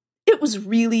 It was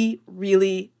really,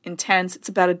 really intense. It's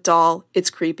about a doll. It's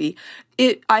creepy.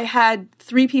 I had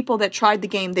 3 people that tried the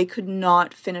game. They could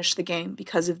not finish the game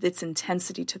because of its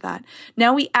intensity to that.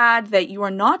 Now we add that you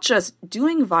are not just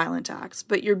doing violent acts,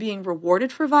 but you're being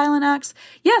rewarded for violent acts.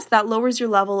 Yes, that lowers your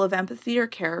level of empathy or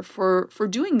care for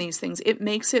doing these things. It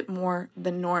makes it more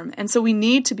the norm. And so we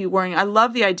need to be worrying. I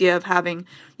love the idea of having,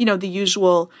 the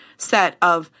usual set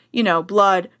of,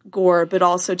 blood, gore, but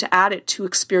also to add it to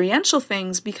experiential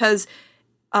things, because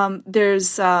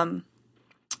there's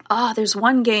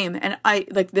one game, and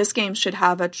this game should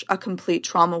have a complete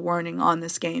trauma warning on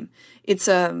this game. It's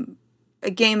a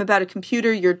game about a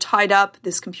computer. You're tied up.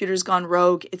 This computer's gone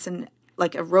rogue. It's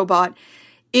like a robot.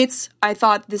 I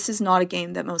thought this is not a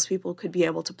game that most people could be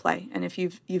able to play. And if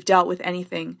you've dealt with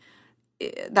anything,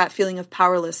 that feeling of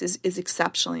powerless is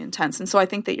exceptionally intense. And so I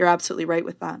think that you're absolutely right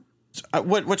with that.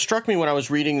 What struck me when I was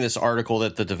reading this article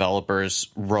that the developers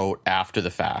wrote after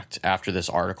the fact, after this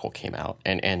article came out,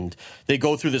 and they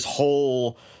go through this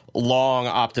whole long,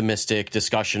 optimistic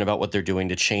discussion about what they're doing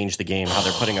to change the game, how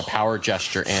they're putting a power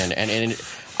gesture in, and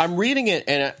I'm reading it,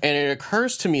 and it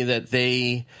occurs to me that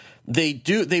they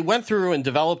went through and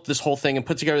developed this whole thing and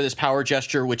put together this power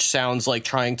gesture, which sounds like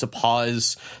trying to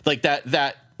pause, like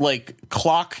that like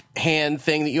clock hand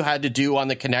thing that you had to do on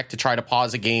the Kinect to try to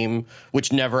pause a game,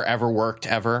 which never ever worked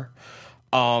ever.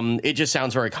 It just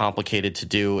sounds very complicated to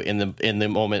do in the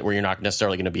moment where you're not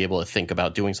necessarily going to be able to think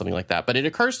about doing something like that. But it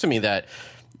occurs to me that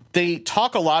they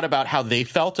talk a lot about how they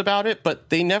felt about it, but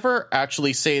they never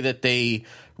actually say that they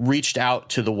reached out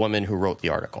to the woman who wrote the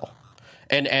article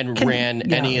and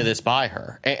ran any of this by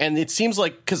her. And it seems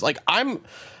like, because like I've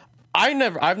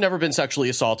never been sexually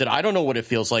assaulted. I don't know what it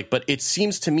feels like, but it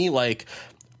seems to me like,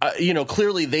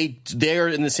 clearly they're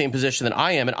in the same position that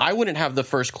I am, and I wouldn't have the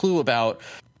first clue about.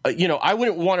 I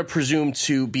wouldn't want to presume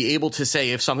to be able to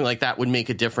say if something like that would make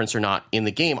a difference or not in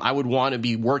the game. I would want to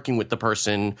be working with the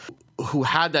person who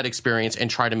had that experience and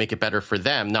try to make it better for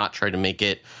them, not try to make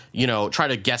it, try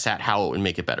to guess at how it would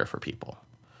make it better for people.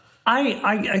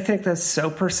 I think that's so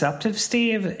perceptive,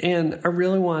 Steve, and I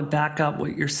really want to back up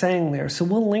what you're saying there. So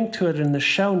we'll link to it in the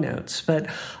show notes. But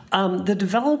the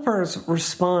developer's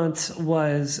response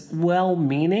was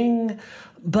well-meaning,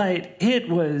 but it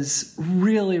was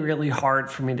really, really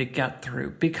hard for me to get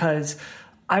through because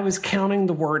I was counting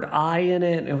the word I in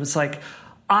it. It was like,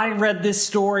 I read this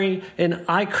story and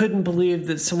I couldn't believe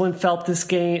that someone felt this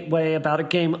way about a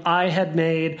game I had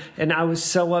made, and I was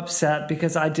so upset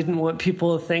because I didn't want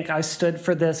people to think I stood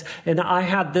for this, and I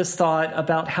had this thought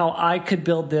about how I could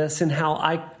build this and how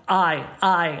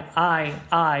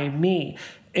me.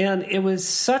 And it was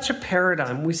such a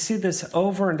paradigm. We see this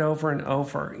over and over and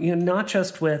over, not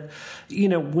just with,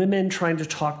 women trying to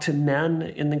talk to men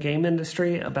in the game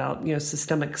industry about,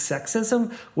 systemic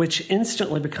sexism, which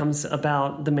instantly becomes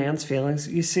about the man's feelings.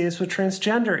 You see this with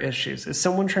transgender issues. If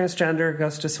someone transgender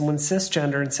goes to someone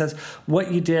cisgender and says,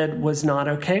 what you did was not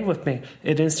okay with me,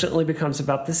 it instantly becomes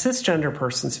about the cisgender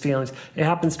person's feelings. It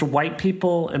happens to white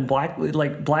people and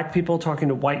black people talking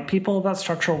to white people about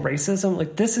structural racism.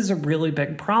 Like, this is a really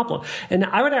big problem. And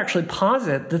I would actually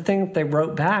posit the thing that they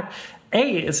wrote back,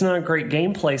 A, it's not a great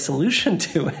gameplay solution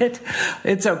to it.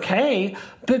 It's okay.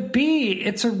 But B,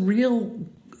 it's a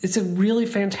really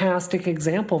fantastic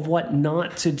example of what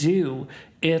not to do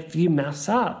if you mess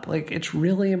up. Like, it's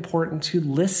really important to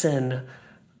listen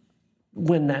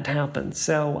when that happens.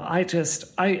 So I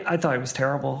thought it was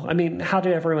terrible. I mean, how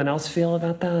did everyone else feel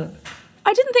about that?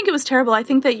 I didn't think it was terrible. I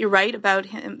think that you're right about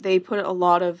him. They put a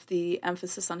lot of the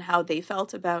emphasis on how they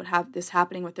felt about this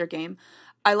happening with their game.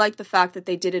 I like the fact that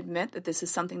they did admit that this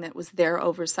is something that was their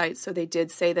oversight. So they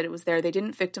did say that it was there. They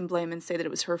didn't victim blame and say that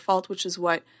it was her fault, which is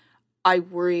what I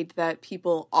worried that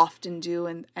people often do,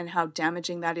 and how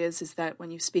damaging that is that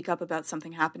when you speak up about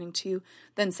something happening to you,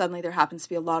 then suddenly there happens to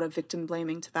be a lot of victim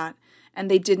blaming to that. And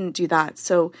they didn't do that.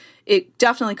 So it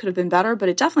definitely could have been better, but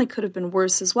it definitely could have been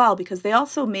worse as well, because they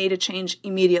also made a change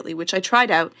immediately, which I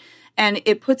tried out. And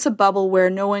it puts a bubble where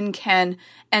no one can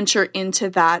enter into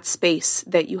that space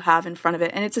that you have in front of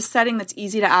it. And it's a setting that's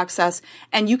easy to access,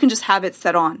 and you can just have it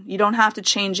set on. You don't have to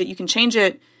change it. You can change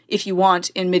it if you want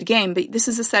in mid-game, but this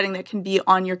is a setting that can be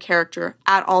on your character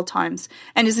at all times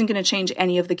and isn't going to change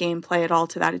any of the gameplay at all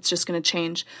to that. It's just going to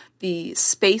change the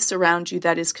space around you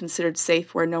that is considered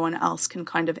safe, where no one else can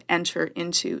kind of enter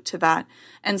into to that.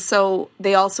 And so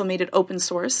they also made it open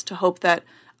source to hope that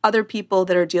other people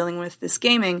that are dealing with this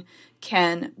gaming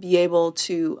can be able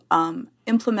to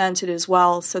implement it as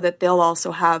well, so that they'll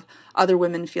also have other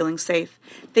women feeling safe.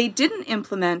 They didn't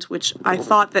implement, which I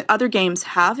thought that other games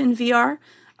have in VR,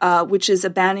 which is a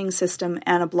banning system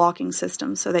and a blocking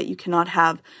system, so that you cannot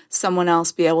have someone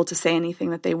else be able to say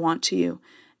anything that they want to you.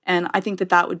 And I think that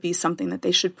that would be something that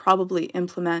they should probably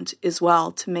implement as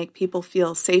well, to make people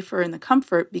feel safer in the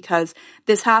comfort, because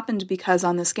this happened because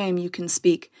on this game you can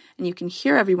speak and you can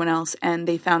hear everyone else, and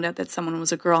they found out that someone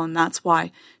was a girl, and that's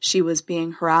why she was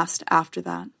being harassed after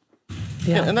that.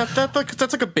 Yeah, and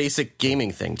that's like a basic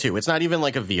gaming thing too. It's not even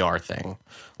like a VR thing.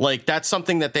 Like, that's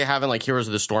something that they have in like Heroes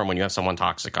of the Storm when you have someone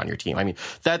toxic on your team. I mean,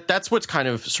 that's what's kind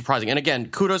of surprising. And again,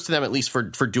 kudos to them at least for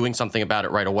doing something about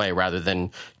it right away rather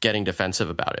than getting defensive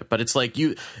about it. But it's like,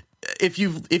 if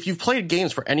you've played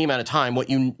games for any amount of time, what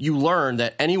you learn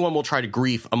that anyone will try to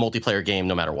grief a multiplayer game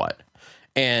no matter what.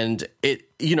 And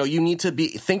you need to be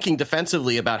thinking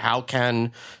defensively about how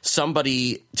can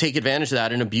somebody take advantage of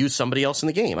that and abuse somebody else in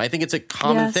the game. I think it's a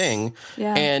common thing,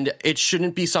 and it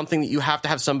shouldn't be something that you have to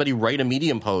have somebody write a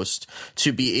Medium post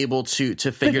to be able to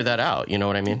figure that out. You know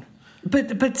what I mean?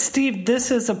 But Steve, this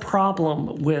is a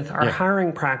problem with our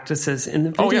hiring practices in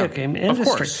the video game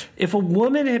industry. If a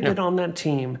woman had been on that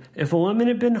team, if a woman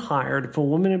had been hired, if a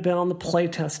woman had been on the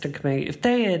playtesting committee, if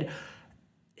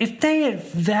they had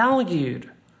valued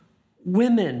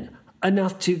women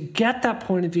enough to get that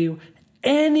point of view,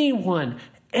 any woman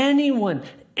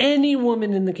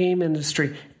in the game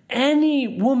industry, any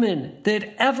woman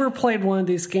that ever played one of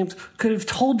these games could have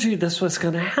told you this was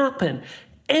going to happen.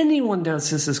 anyone knows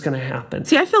this is going to happen.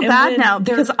 See, I feel bad now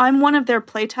because I'm one of their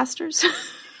play testers.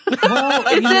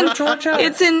 Well, Georgia,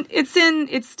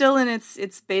 it's still in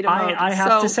its beta mode. I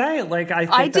have to say, like,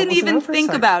 I didn't even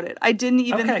think about it. I didn't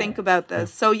even think about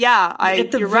this. So yeah,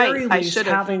 you're right. I should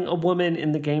have. Having a woman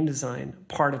in the game design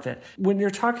part of it. When you're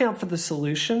talking out for the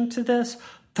solution to this,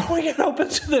 throwing it open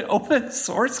to the open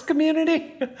source community,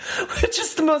 which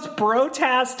is the most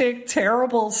bro-tastic,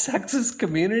 terrible, sexist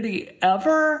community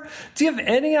ever. Do you have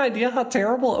any idea how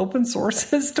terrible open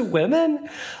source is to women?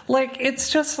 Like, it's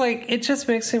just like, it just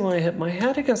makes me want to hit my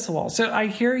head against the wall. So I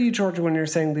hear you, Georgia, when you're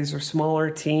saying these are smaller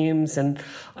teams, and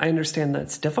I understand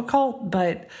that's difficult,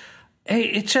 but hey,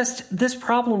 it's just, this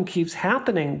problem keeps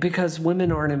happening because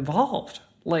women aren't involved,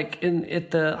 like,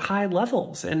 at the high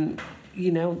levels. And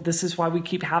this is why we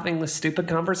keep having this stupid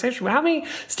conversation.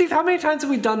 Steve, how many times have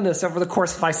we done this over the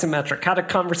course of Isometric? Had a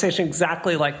conversation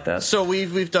exactly like this? So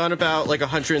we've done about like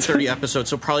 130 episodes,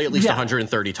 so probably at least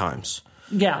 130 times.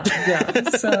 Yeah.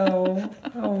 So,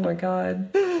 oh my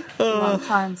God. Long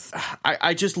times.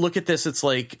 I just look at this, it's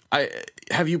like,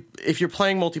 if you're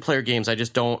playing multiplayer games, I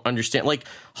just don't understand. Like,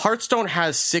 Hearthstone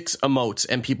has 6 emotes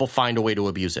and people find a way to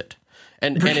abuse it.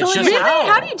 And it's just really?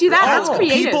 How do you do that? That's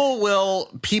creative.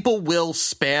 People will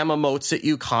spam emotes at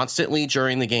you constantly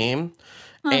during the game,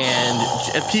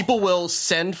 and people will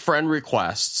send friend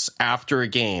requests after a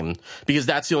game because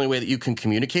that's the only way that you can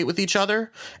communicate with each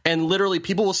other. And literally,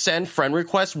 people will send friend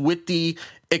requests with the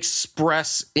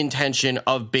express intention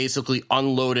of basically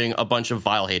unloading a bunch of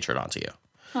vile hatred onto you.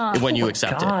 When you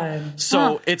accept it.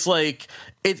 So it's like,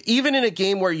 even in a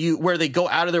game where they go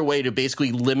out of their way to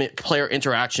basically limit player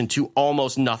interaction to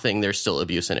almost nothing, there's still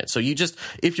abuse in it. So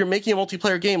if you're making a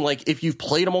multiplayer game, like if you've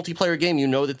played a multiplayer game, you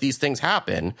know that these things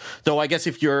happen. Though I guess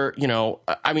if you're,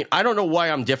 I don't know why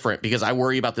I'm different because I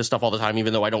worry about this stuff all the time,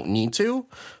 even though I don't need to.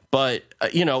 But,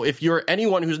 if you're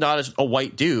anyone who's not a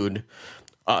white dude,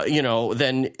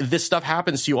 then this stuff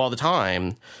happens to you all the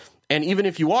time. And even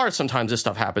if you are, sometimes this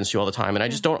stuff happens to you all the time. And I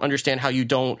just don't understand how you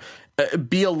don't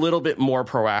be a little bit more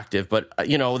proactive. But,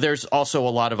 there's also a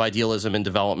lot of idealism in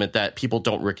development that people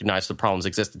don't recognize the problems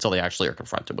exist until they actually are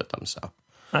confronted with them. So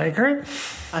I agree.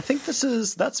 I think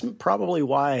that's probably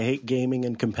why I hate gaming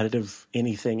and competitive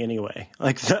anything anyway.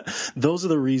 Like those are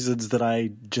the reasons that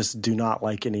I just do not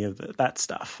like any of that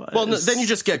stuff. Well, then you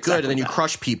just get good and then you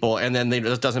crush people, and then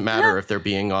it doesn't matter if they're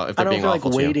being I don't feel like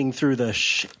waiting through the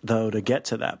though to get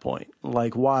to that point.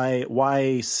 Like why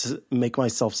make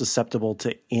myself susceptible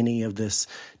to any of this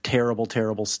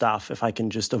terrible stuff if I can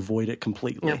just avoid it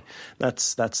completely? Yeah.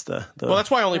 That's the well,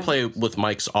 that's why I only play with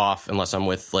mics off unless I'm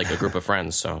with like a group of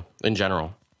friends. So in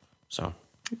general, I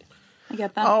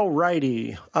get that.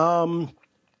 Alrighty.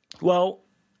 Well,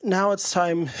 now it's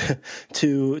time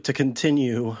to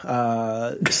continue.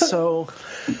 So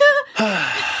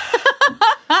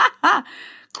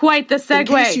quite the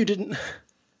segue.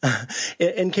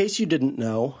 In case you didn't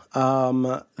know,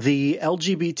 the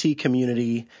LGBT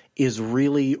community is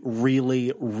really,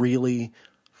 really, really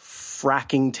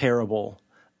fracking terrible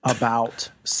about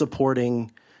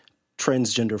supporting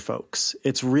transgender folks.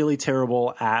 It's really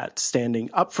terrible at standing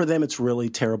up for them. It's really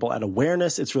terrible at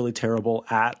awareness. It's really terrible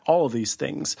at all of these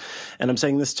things. And I'm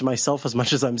saying this to myself as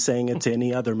much as I'm saying it to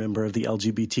any other member of the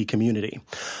LGBT community.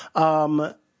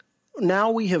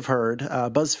 Now we have heard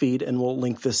BuzzFeed, and we'll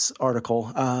link this article,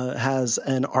 has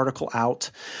an article out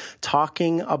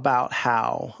talking about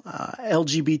how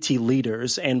LGBT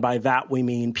leaders, and by that we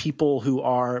mean people who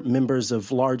are members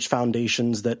of large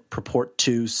foundations that purport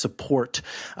to support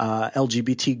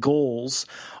LGBT goals,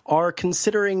 are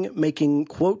considering making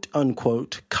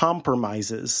quote-unquote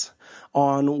compromises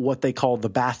on what they call the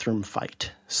bathroom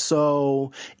fight.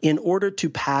 So in order to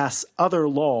pass other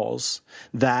laws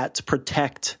that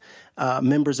protect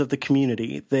members of the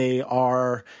community, they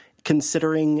are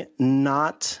considering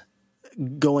not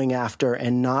going after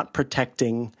and not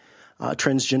protecting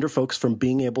transgender folks from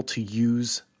being able to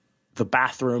use the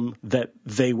bathroom that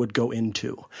they would go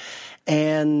into.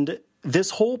 And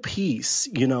this whole piece,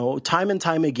 time and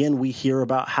time again, we hear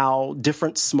about how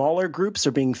different smaller groups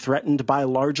are being threatened by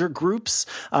larger groups,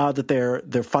 that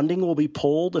their funding will be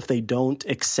pulled if they don't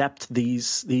accept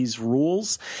these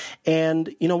rules.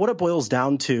 And, what it boils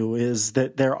down to is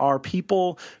that there are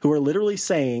people who are literally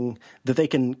saying that they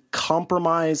can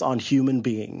compromise on human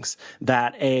beings,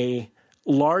 that a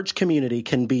large community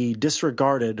can be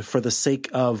disregarded for the sake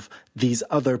of these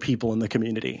other people in the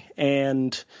community.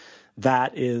 And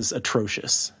that is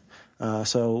atrocious.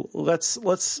 So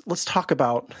let's talk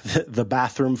about the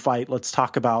bathroom fight. Let's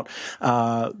talk about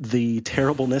the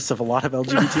terribleness of a lot of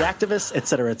LGBT activists, et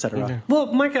cetera, et cetera.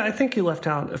 Well, Micah, I think you left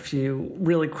out a few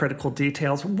really critical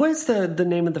details. What is the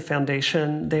name of the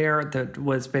foundation there that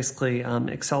was basically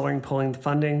accelerating pulling the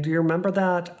funding? Do you remember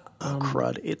that?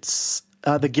 Crud. It's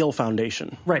the Gill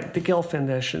Foundation. Right, the Gill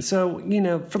Foundation. So,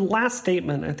 for the last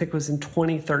statement, I think it was in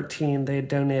 2013, they had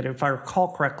donated, if I recall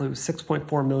correctly, it was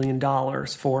 $6.4 million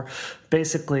for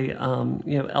basically,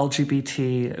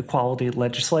 LGBT equality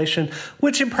legislation,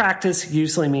 which in practice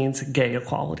usually means gay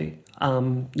equality.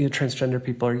 Transgender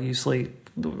people are usually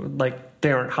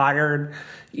they aren't hired.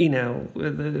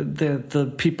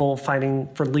 The people fighting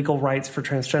for legal rights for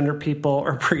transgender people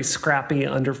are a pretty scrappy,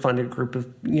 underfunded group of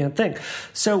thing.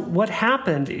 So what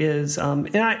happened is,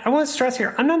 and I want to stress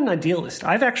here, I'm not an idealist.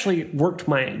 I've actually worked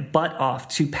my butt off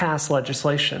to pass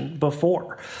legislation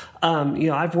before.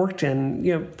 I've worked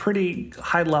in pretty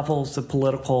high levels of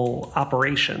political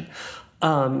operation.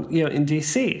 In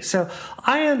D.C. So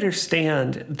I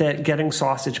understand that getting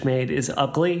sausage made is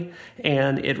ugly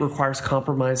and it requires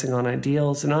compromising on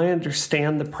ideals. And I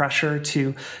understand the pressure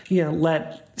to,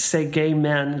 let, say, gay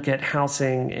men get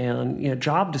housing and,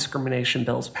 job discrimination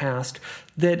bills passed,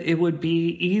 that it would be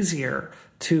easier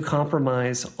to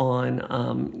compromise on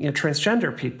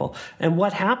transgender people. And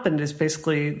what happened is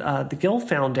basically the Gill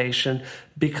Foundation,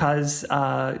 because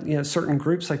certain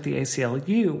groups like the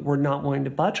ACLU were not willing to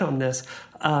budge on this,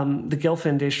 the Gill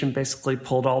Foundation basically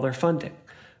pulled all their funding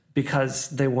because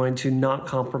they wanted to not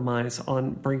compromise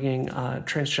on bringing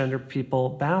transgender people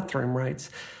bathroom rights.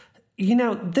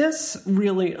 This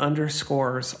really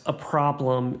underscores a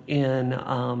problem in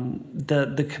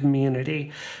the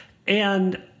community.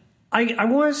 And I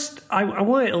want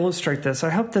to illustrate this. I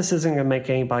hope this isn't going to make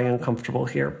anybody uncomfortable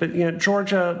here. But,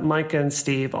 Georgia, Micah, and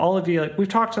Steve, all of you, we've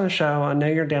talked on the show. I know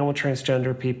you're down with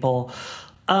transgender people.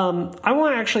 I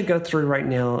want to actually go through right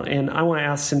now, and I want to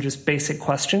ask some just basic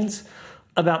questions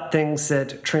about things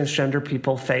that transgender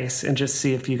people face and just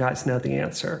see if you guys know the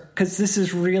answer. Because this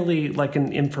is really like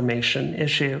an information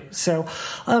issue. So,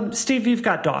 Steve, you've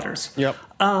got daughters. Yep.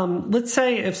 Let's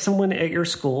say if someone at your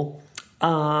school,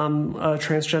 a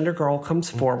transgender girl comes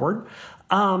forward,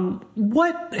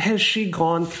 what has she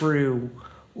gone through?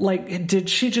 Did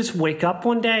she just wake up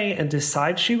one day and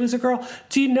decide she was a girl?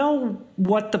 Do you know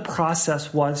what the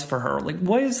process was for her?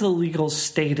 What is the legal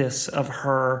status of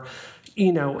her,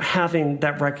 having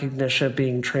that recognition of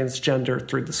being transgender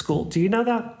through the school? Do you know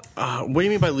that? What do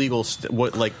you mean by legal?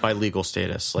 By legal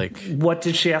status? What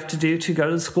did she have to do to go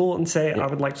to the school and say, I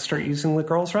would like to start using the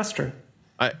girls' restroom?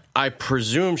 I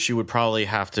presume she would probably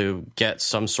have to get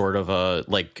some sort of a,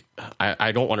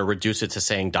 I don't want to reduce it to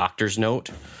saying doctor's note,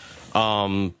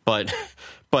 but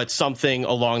something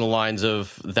along the lines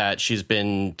of that she's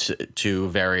been to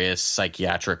various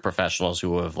psychiatric professionals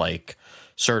who have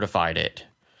certified it,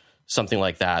 something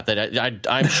like that.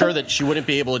 I'm sure that she wouldn't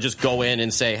be able to just go in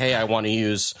and say, hey, I want to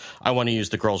use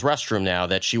the girls' restroom now.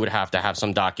 That she would have to have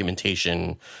some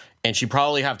documentation. And she'd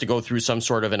probably have to go through some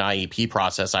sort of an IEP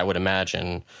process, I would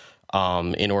imagine,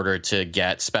 in order to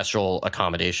get special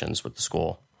accommodations with the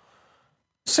school.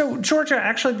 So, Georgia,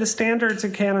 actually, the standards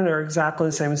in Canada are exactly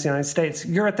the same as the United States.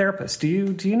 You're a therapist. Do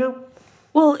you know?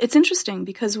 Well, it's interesting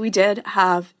because we did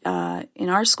have in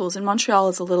our schools, and Montreal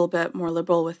is a little bit more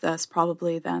liberal with this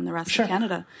probably than the rest of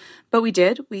Canada. But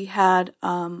we had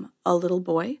a little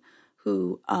boy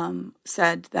who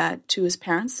said that to his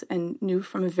parents and knew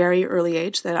from a very early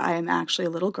age that I am actually a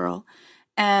little girl.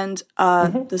 And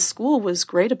the school was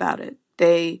great about it.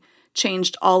 They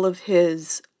changed all of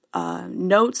his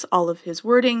notes, all of his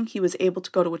wording. He was able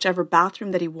to go to whichever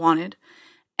bathroom that he wanted.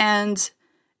 And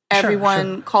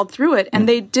everyone called through it. And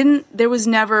there was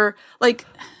never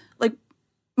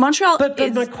Montreal. But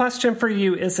my question for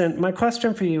you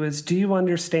is, do you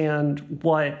understand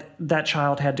what that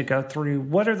child had to go through?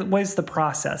 What is the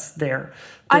process there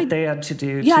that they had to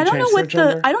do? Yeah, I don't know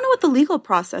what the legal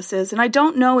process is, and I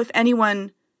don't know if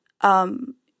anyone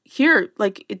here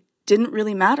it didn't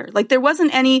really matter. There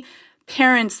wasn't any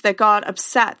parents that got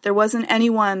upset. There wasn't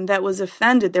anyone that was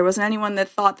offended. There wasn't anyone that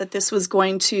thought that this was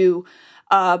going to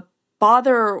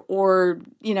bother or,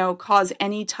 cause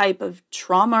any type of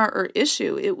trauma or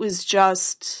issue. It was,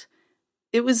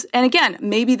 and again,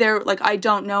 maybe they're I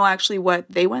don't know actually what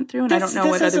they went through, and I don't know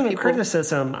what other people. This isn't a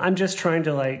criticism. I'm just trying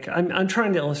to I'm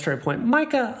trying to illustrate a point.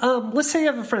 Micah, let's say you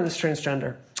have a friend that's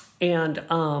transgender, and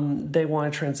they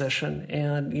want to transition,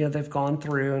 and they've gone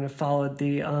through and have followed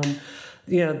the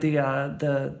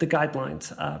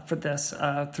guidelines for this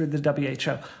through the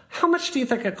WHO. How much do you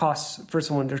think it costs for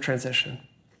someone to transition?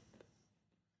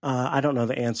 I don't know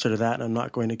the answer to that, and I'm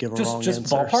not going to give a wrong answer.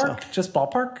 Ballpark? Just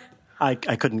ballpark? I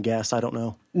couldn't guess. I don't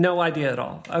know. No idea at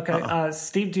all. Okay.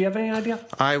 Steve, do you have any idea?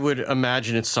 I would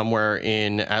imagine it's somewhere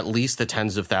in at least the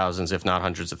tens of thousands, if not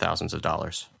hundreds of thousands of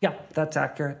dollars. Yeah, that's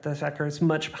accurate. It's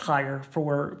much higher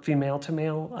for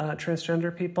female-to-male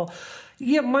transgender people.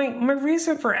 Yeah, my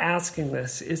reason for asking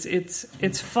this is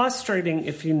it's frustrating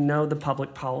if you know the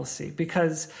public policy,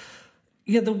 because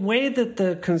the way that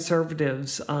the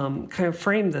conservatives kind of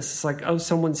frame this is like, oh,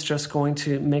 someone's just going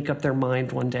to make up their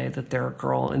mind one day that they're a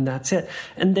girl and that's it.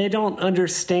 And they don't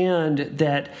understand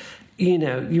that,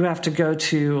 you have to go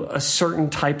to a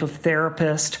certain type of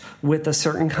therapist with a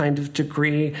certain kind of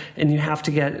degree, and you have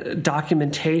to get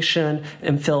documentation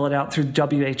and fill it out through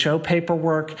WHO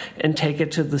paperwork and take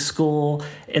it to the school.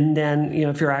 And then,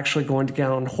 if you're actually going to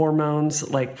get on hormones,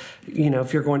 like,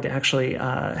 if you're going to actually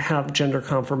have gender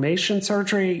confirmation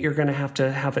surgery, you're going to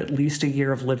have at least a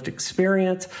year of lived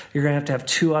experience. You're going to have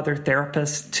 2 other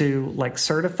therapists to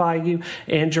certify you,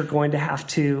 and you're going to have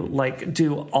to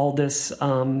do all this.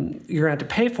 You're going to have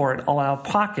to pay for it all out of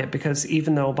pocket, because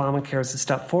even though Obamacare is a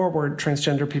step forward,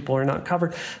 transgender people are not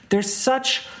covered. There's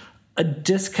such a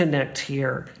disconnect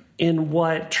here in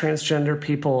what transgender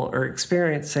people are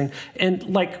experiencing. And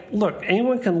look,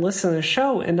 anyone can listen to the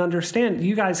show and understand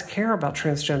you guys care about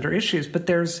transgender issues, but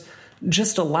there's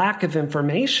just a lack of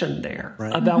information there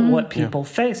about what people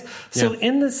face. So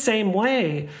in the same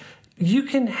way, you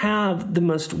can have the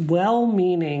most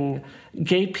well-meaning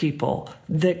gay people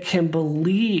that can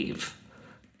believe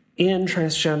in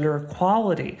transgender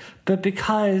equality, but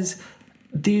because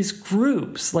these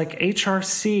groups like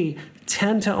HRC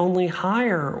tend to only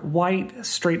hire white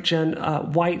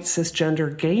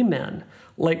cisgender gay men,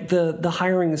 the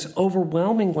hiring is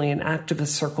overwhelmingly in activist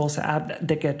circles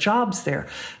that get jobs there.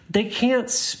 They can't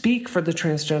speak for the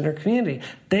transgender community.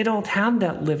 They don't have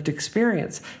that lived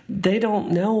experience. They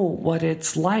don't know what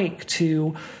it's like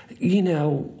to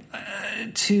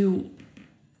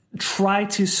try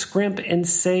to scrimp and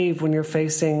save when you're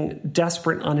facing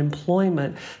desperate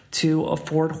unemployment to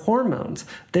afford hormones.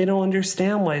 They don't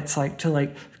understand what it's like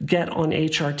to get on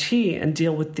HRT and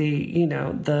deal with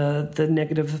the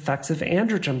negative effects of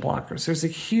androgen blockers. There's a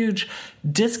huge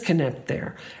disconnect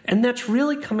there. And that's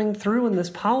really coming through in this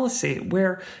policy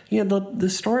where, the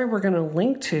story we're going to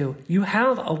link to, you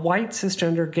have a white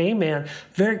cisgender gay man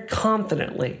very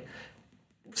confidently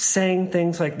saying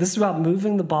things like, this is about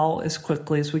moving the ball as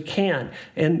quickly as we can.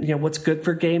 And, what's good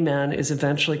for gay men is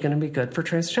eventually going to be good for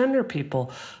transgender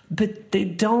people. But they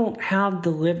don't have the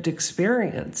lived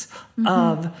experience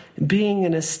of being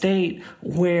in a state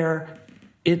where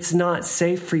it's not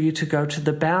safe for you to go to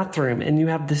the bathroom, and you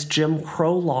have this Jim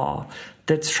Crow law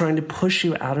that's trying to push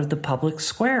you out of the public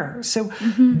square. So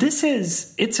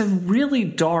it's a really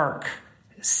dark,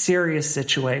 serious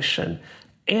situation.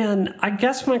 And I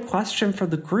guess my question for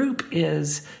the group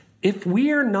is, if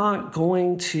we are not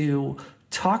going to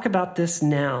talk about this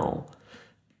now,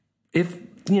 if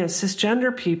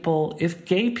cisgender people, if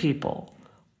gay people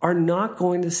are not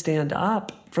going to stand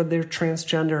up for their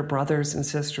transgender brothers and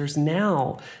sisters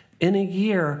now, in a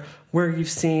year where you've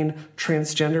seen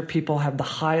transgender people have the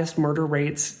highest murder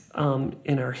rates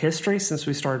in our history since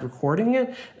we started recording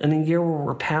it, in a year where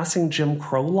we're passing Jim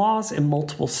Crow laws in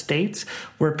multiple states,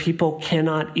 where people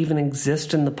cannot even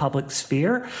exist in the public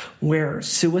sphere, where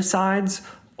suicides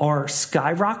are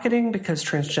skyrocketing because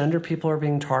transgender people are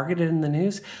being targeted in the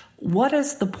news, what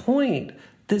is the point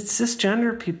that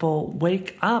cisgender people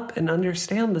wake up and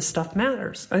understand this stuff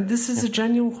matters? This is a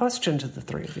genuine question to the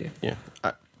three of you. Yeah.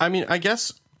 I mean, I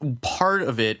guess part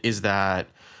of it is that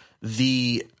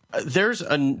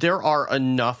there are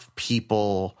enough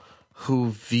people who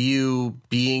view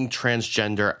being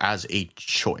transgender as a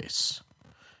choice.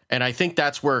 And I think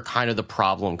that's where kind of the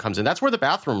problem comes in. That's where the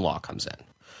bathroom law comes in.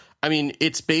 I mean,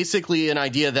 it's basically an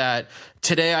idea that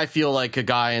today I feel like a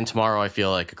guy and tomorrow I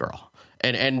feel like a girl.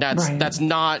 And that's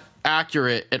not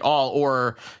accurate at all.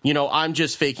 Or, I'm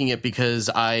just faking it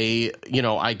because I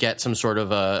get some sort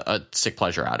of a sick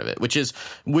pleasure out of it, which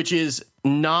is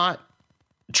not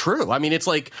true. I mean, it's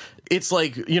like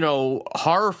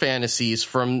horror fantasies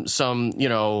from some,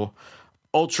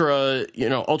 ultra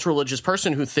religious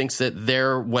person who thinks that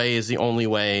their way is the only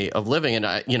way of living. And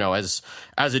as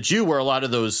a Jew, where a lot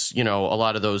of those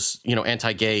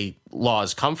anti-gay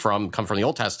laws come from the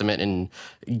Old Testament,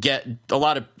 and get a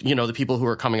lot of, the people who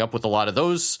are coming up with a lot of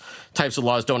those types of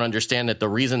laws don't understand that the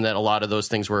reason that a lot of those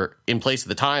things were in place at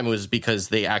the time was because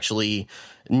they actually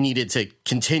needed to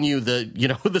continue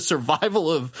the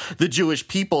survival of the Jewish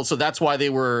people. So that's why they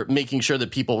were making sure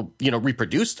that people,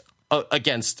 reproduced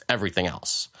against everything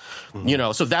else.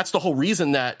 So that's the whole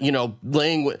reason that,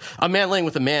 a man laying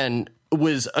with a man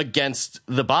was against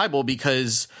the Bible,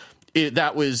 because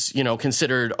that was,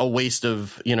 considered a waste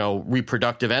of,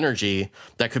 reproductive energy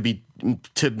that could be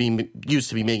used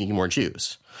to be making more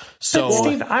Jews. So, but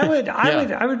Steve,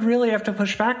 I would really have to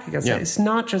push back against that. It's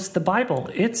not just the Bible;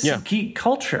 it's geek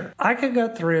culture. I could go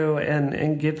through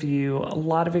and give you a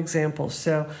lot of examples.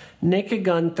 So, Naked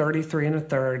Gun 33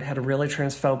 1/3 had a really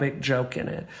transphobic joke in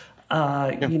it.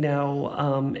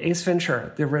 Ace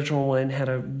Ventura, the original one, had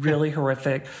a really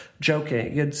horrific joke in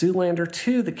it. You had Zoolander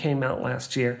 2 that came out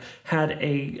last year, had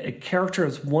a character that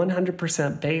was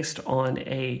 100% based on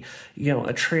a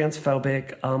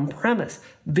transphobic premise.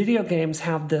 Video games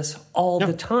have this all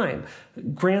the time.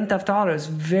 Grand Theft Auto is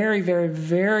very, very,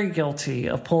 very guilty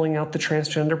of pulling out the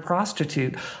transgender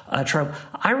prostitute trope.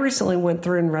 I recently went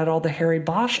through and read all the Harry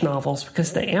Bosch novels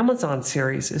because the Amazon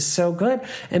series is so good.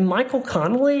 And Michael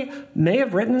Connelly may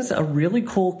have written a really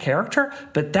cool character,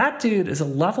 but that dude is a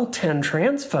level 10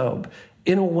 transphobe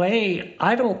in a way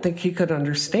I don't think he could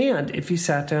understand if you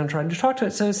sat down and tried to talk to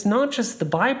it. So it's not just the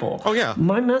Bible. Oh, yeah.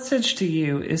 My message to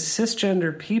you is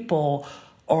cisgender people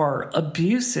are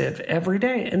abusive every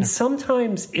day. And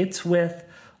sometimes it's with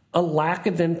a lack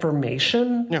of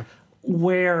information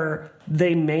where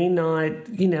they may not,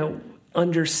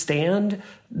 understand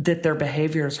that their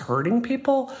behavior is hurting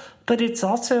people. But it's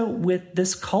also with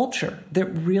this culture that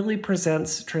really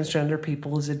presents transgender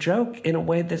people as a joke in a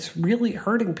way that's really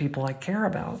hurting people I care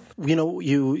about.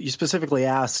 You specifically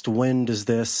asked, when does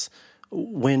this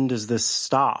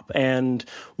stop? And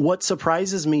what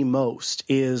surprises me most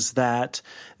is that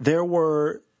there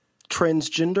were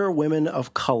transgender women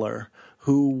of color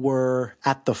who were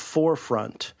at the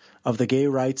forefront of the gay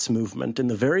rights movement in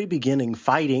the very beginning,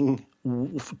 fighting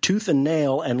tooth and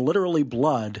nail and literally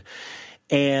blood.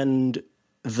 And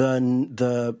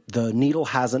the needle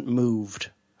hasn't moved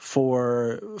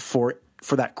for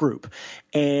that group.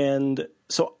 And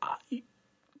so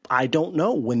I don't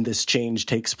know when this change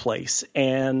takes place.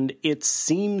 And it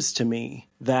seems to me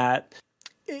that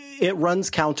it runs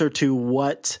counter to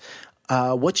what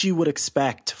you would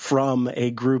expect from a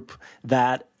group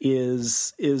that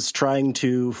is trying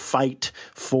to fight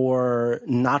for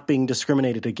not being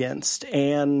discriminated against.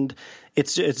 And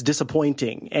it's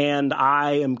disappointing. And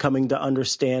I am coming to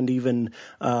understand even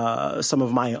some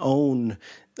of my own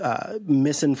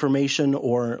misinformation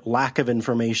or lack of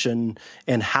information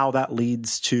and how that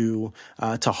leads to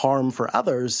harm for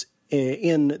others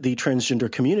in the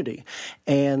transgender community.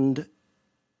 And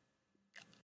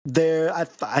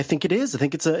I think it is. I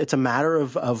think it's a matter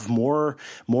of more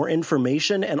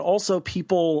information, and also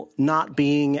people not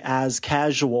being as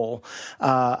casual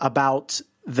about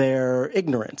their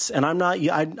ignorance. And I'm not,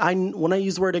 when I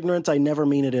use the word ignorance, I never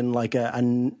mean it in like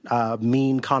a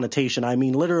mean connotation. I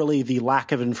mean literally the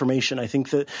lack of information. I think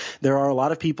that there are a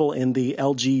lot of people in the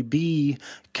LGB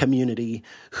community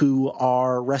who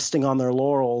are resting on their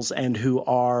laurels and who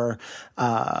are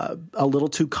a little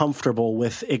too comfortable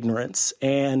with ignorance.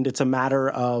 And it's a matter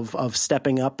of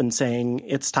stepping up and saying,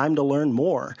 it's time to learn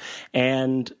more.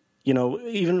 And,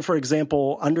 even for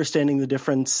example, understanding the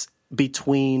difference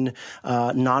between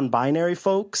non-binary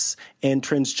folks and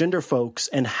transgender folks,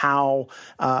 and how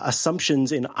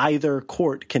assumptions in either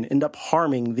court can end up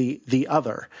harming the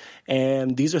other.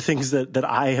 And these are things that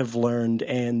I have learned,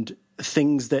 and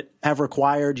things that have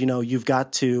required, you've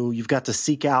got to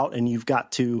seek out, and you've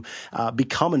got to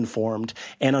become informed.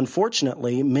 And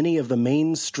unfortunately, many of the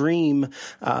mainstream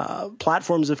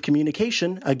platforms of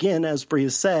communication, again, as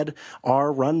Bria said,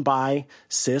 are run by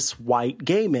cis white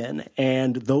gay men.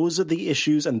 And those are the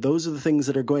issues, and those are the things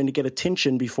that are going to get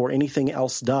attention before anything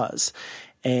else does.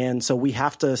 And so we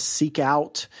have to seek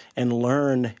out and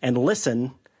learn and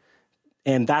listen.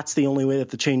 And that's the only way that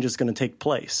the change is going to take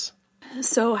place.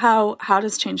 So how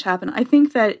does change happen? I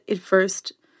think that at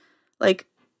first,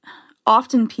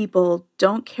 often people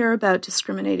don't care about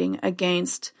discriminating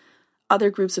against other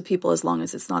groups of people as long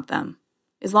as it's not them.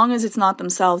 As long as it's not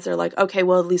themselves, they're like, okay,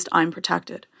 well, at least I'm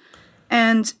protected.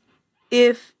 And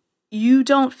if you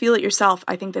don't feel it yourself,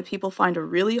 I think that people find a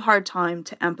really hard time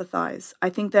to empathize. I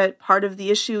think that part of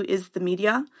the issue is the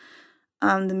media.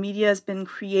 The media has been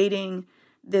creating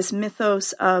this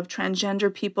mythos of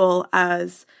transgender people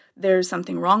as there's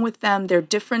something wrong with them, they're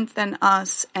different than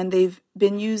us, and they've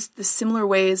been used the similar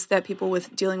ways that people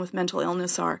dealing with mental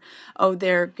illness are. Oh,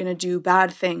 they're going to do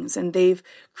bad things. And they've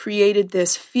created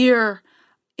this fear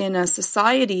in a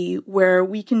society where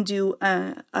we can do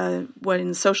what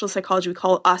in social psychology we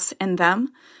call us and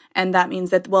them. And that means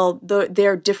that, well,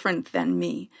 they're different than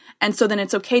me. And so then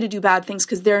it's okay to do bad things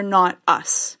because they're not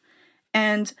us.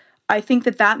 And I think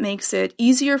that makes it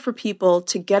easier for people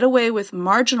to get away with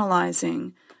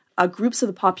marginalizing groups of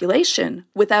the population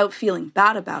without feeling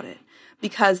bad about it,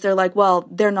 because they're like, well,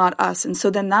 they're not us. And so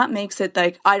then that makes it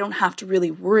like, I don't have to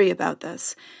really worry about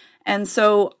this. And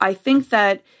so I think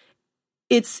that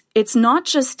it's not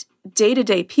just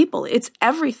day-to-day people, it's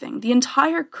everything. The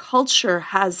entire culture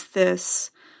has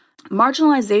this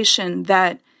marginalization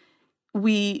that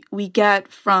we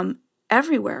get from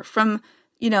everywhere, from,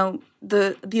 you know,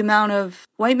 the amount of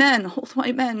old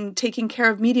white men taking care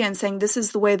of media and saying this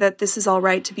is the way that this is all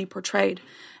right to be portrayed,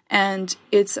 and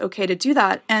it's okay to do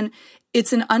that. And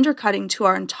it's an undercutting to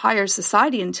our entire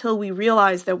society until we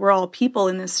realize that we're all people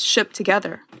in this ship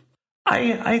together.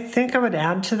 I think I would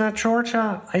add to that,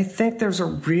 Georgia. I think there's a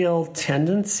real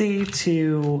tendency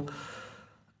to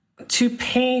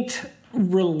paint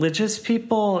religious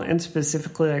people, and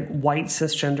specifically like white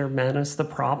cisgender men, as the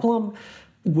problem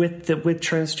with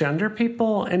transgender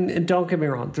people. And don't get me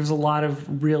wrong, there's a lot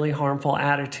of really harmful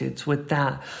attitudes with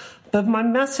that. But my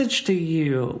message to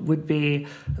you would be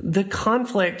the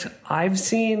conflict I've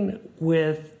seen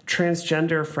with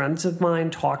transgender friends of mine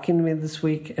talking to me this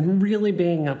week and really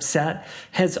being upset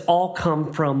has all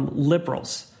come from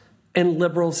liberals, and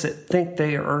liberals that think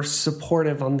they are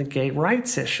supportive on the gay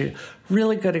rights issue.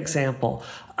 Really good example.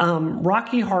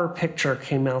 Rocky Horror Picture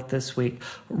came out this week.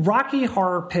 Rocky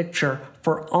Horror Picture,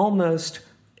 for almost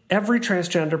every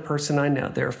transgender person I know,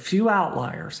 there are a few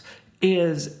outliers,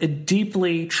 is a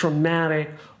deeply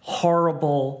traumatic,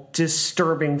 horrible,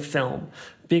 disturbing film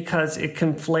because it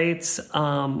conflates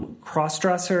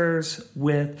cross-dressers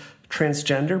with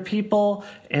transgender people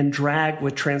and drag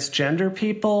with transgender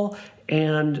people,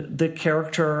 and the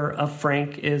character of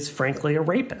Frank is frankly a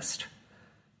rapist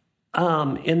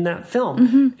in that film.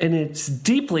 Mm-hmm. And it's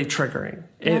deeply triggering.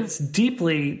 Yeah. It's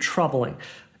deeply troubling.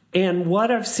 And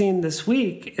what I've seen this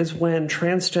week is when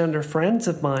transgender friends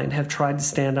of mine have tried to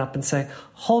stand up and say,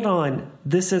 hold on,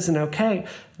 this isn't okay,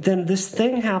 then this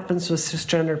thing happens with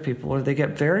cisgender people where they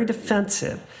get very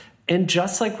defensive. And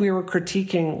just like we were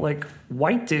critiquing like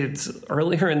white dudes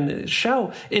earlier in the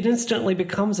show, it instantly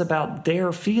becomes about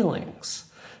their feelings.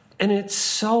 And it's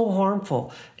so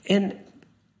harmful. And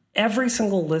every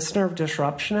single listener of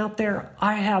Disruption out there,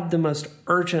 I have the most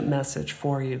urgent message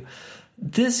for you.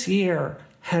 This year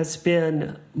has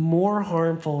been more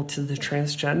harmful to the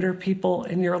transgender people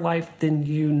in your life than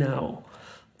you know.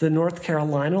 The North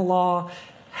Carolina law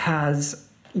has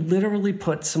literally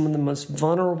put some of the most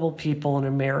vulnerable people in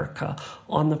America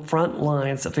on the front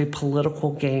lines of a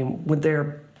political game when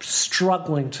they're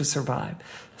struggling to survive.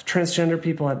 Transgender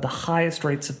people have the highest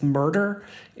rates of murder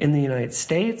in the United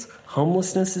States.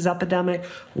 Homelessness is epidemic.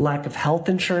 Lack of health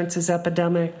insurance is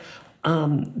epidemic.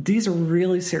 These are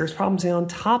really serious problems. And on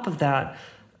top of that,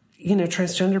 you know,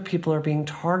 transgender people are being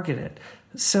targeted.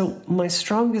 So my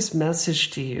strongest message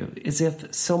to you is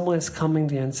if someone is coming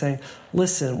to you and saying,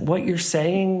 listen, what you're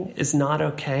saying is not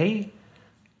okay,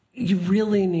 you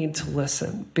really need to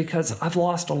listen, because I've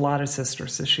lost a lot of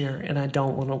sisters this year and I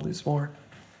don't want to lose more.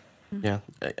 Yeah.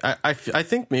 I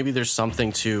think maybe there's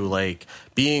something to like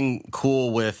being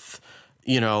cool with,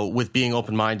 you know, with being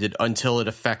open-minded until it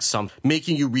affects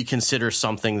making you reconsider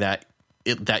something that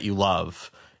you love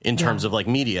in terms of like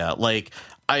media. Like,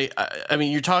 I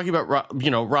mean, you're talking about, you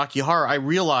know, Rocky Horror. I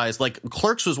realized like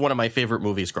Clerks was one of my favorite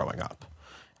movies growing up.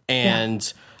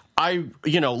 And I,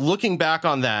 you know, looking back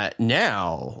on that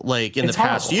now, like in the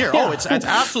past year, it's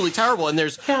absolutely terrible. And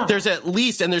there's at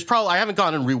least, and there's probably, I haven't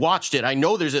gone and rewatched it. I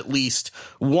know there's at least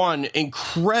one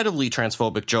incredibly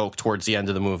transphobic joke towards the end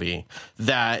of the movie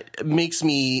that makes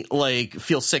me like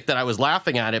feel sick that I was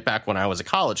laughing at it back when I was a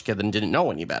college kid and didn't know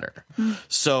any better.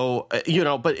 So, you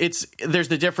know, but there's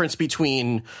the difference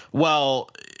between,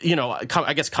 well, you know,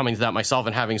 I guess coming to that myself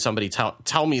and having somebody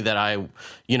tell me that I,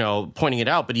 you know, pointing it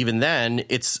out. But even then,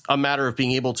 it's a matter of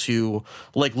being able to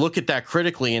like look at that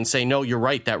critically and say, no, you're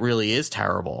right, that really is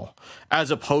terrible.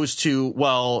 As opposed to,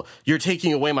 well, you're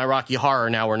taking away my Rocky Horror,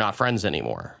 now we're not friends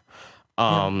anymore.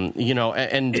 You know,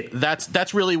 and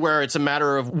that's really where it's a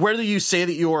matter of whether you say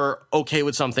that you're okay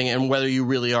with something and whether you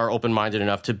really are open-minded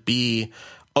enough to be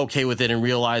okay with it and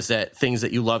realize that things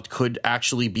that you loved could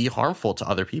actually be harmful to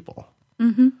other people.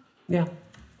 Mm-hmm.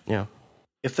 Yeah.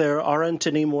 If there aren't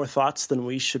any more thoughts, then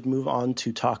we should move on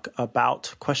to talk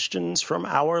about questions from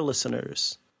our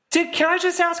listeners. Can I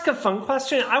just ask a fun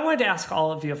question? I wanted to ask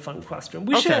all of you a fun question.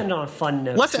 We should end on a fun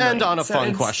note. Let's end on a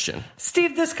fun question.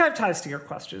 Steve, this kind of ties to your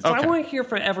question. So I want to hear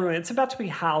from everyone. It's about to be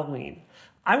Halloween.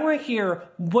 I want to hear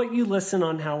what you listen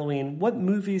on Halloween. What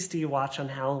movies do you watch on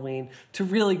Halloween to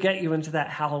really get you into that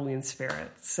Halloween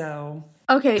spirit? So,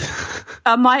 okay,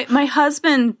 my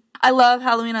husband, I love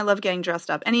Halloween. I love getting dressed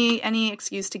up. Any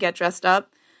excuse to get dressed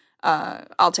up,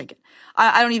 I'll take it.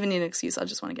 I don't even need an excuse. I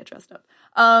just want to get dressed up.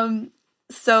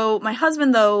 So my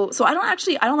husband, though, I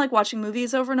don't like watching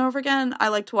movies over and over again. I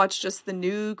like to watch just the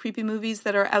new creepy movies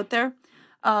that are out there.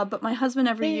 But my husband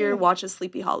every year watches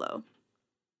Sleepy Hollow.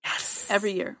 Yes.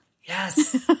 Every year.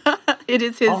 Yes. It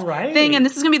is his thing. And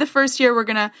this is going to be the first year we're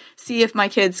going to see if my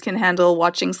kids can handle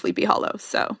watching Sleepy Hollow.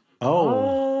 So.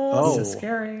 Oh. So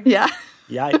scary. Yeah.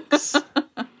 Yikes.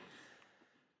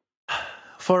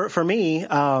 For me,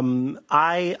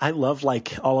 I love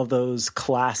like all of those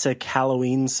classic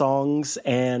Halloween songs,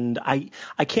 and I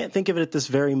can't think of it at this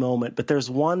very moment, but there's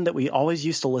one that we always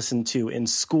used to listen to in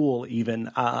school,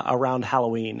 even around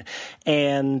Halloween,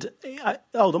 and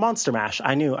the Monster Mash.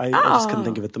 I just couldn't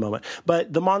think of it at the moment,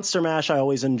 but the Monster Mash I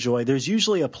always enjoy. There's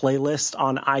usually a playlist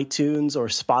on iTunes or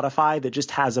Spotify that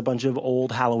just has a bunch of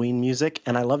old Halloween music,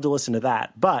 and I love to listen to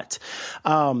that. But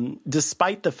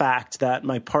despite the fact that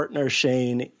my partner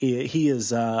Shane, he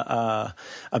is a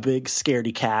big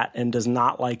scaredy cat and does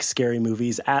not like scary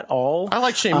movies at all. I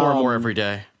like Shane more and more every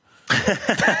day.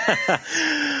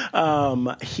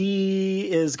 He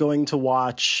is going to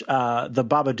watch The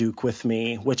Babadook with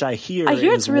me, which I hear is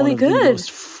it's really one of good. the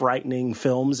most frightening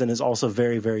films and is also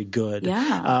very, very good.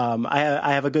 Yeah.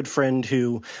 I have a good friend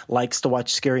who likes to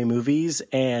watch scary movies,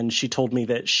 and she told me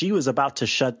that she was about to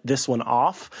shut this one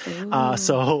off.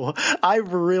 So I'm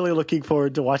really looking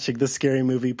forward to watching this scary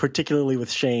movie, particularly with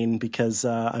Shane, because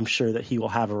I'm sure that he will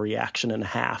have a reaction and a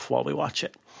half while we watch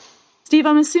it. Steve,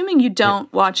 I'm assuming you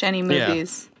don't watch any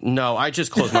movies. Yeah. No, I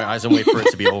just close my eyes and wait for it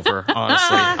to be over,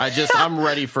 honestly. I'm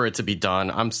ready for it to be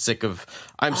done. I'm so sick of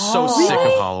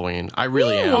Halloween. I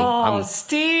really am.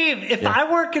 Steve, if I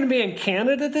weren't going to be in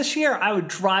Canada this year, I would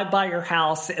drive by your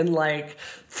house and like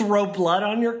throw blood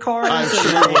on your car.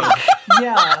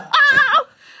 Yeah.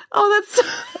 Oh, that's...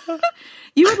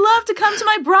 You would love to come to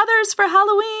my brother's for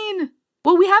Halloween.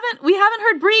 Well, we haven't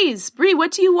heard Bree's. Bree, what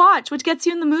do you watch? What gets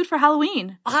you in the mood for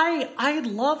Halloween? I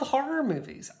love horror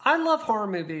movies.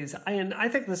 And I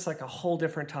think this is like a whole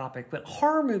different topic, but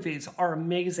horror movies are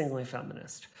amazingly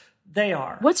feminist. They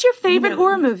are. What's your favorite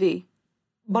horror movie?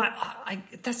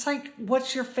 That's like,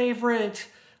 what's your favorite?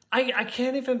 I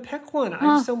can't even pick one. I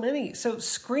have so many. So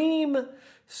Scream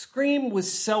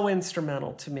was so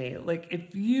instrumental to me. Like,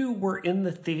 if you were in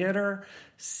the theater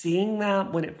seeing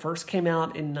that when it first came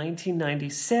out in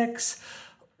 1996,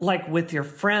 like with your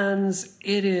friends,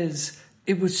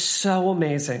 it was so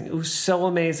amazing. It was so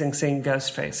amazing seeing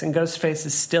Ghostface. And Ghostface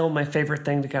is still my favorite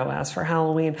thing to go as for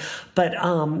Halloween. But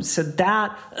so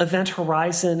that Event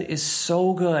Horizon is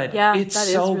so good. Yeah, it's that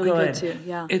so is really good too.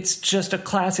 Yeah. It's just a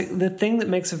classic. The thing that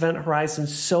makes Event Horizon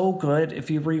so good, if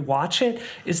you rewatch it,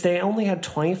 is they only had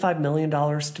 $25 million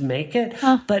to make it.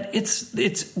 But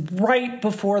it's right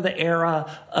before the era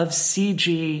of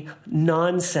CG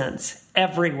nonsense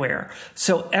everywhere.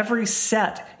 So every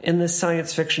set in this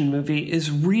science fiction movie is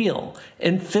real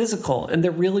and physical, and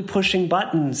they're really pushing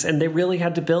buttons, and they really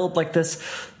had to build like this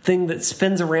thing that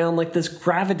spins around like this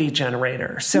gravity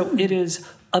generator. So it is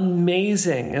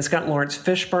amazing. It's got Lawrence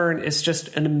Fishburne. It's just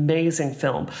an amazing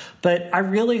film. But I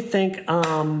really think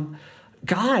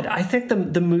I think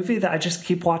the movie that I just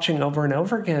keep watching over and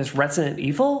over again is Resident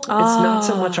Evil. It's not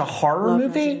so much a horror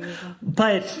movie,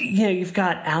 but you've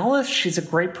got Alice. She's a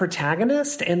great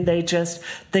protagonist, and they get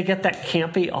that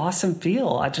campy, awesome feel.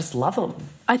 I just love them.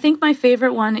 I think my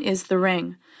favorite one is The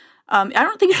Ring. I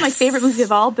don't think it's my favorite movie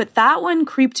of all, but that one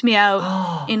creeped me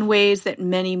out in ways that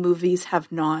many movies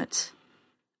have not.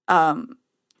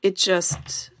 It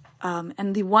just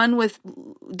and the one with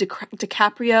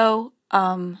DiCaprio.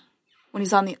 When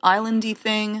he's on the islandy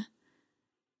thing.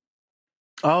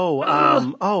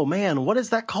 Oh man, what is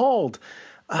that called?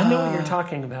 I know what you're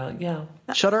talking about, yeah.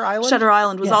 Shutter Island? Shutter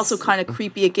Island was also kind of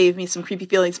creepy. It gave me some creepy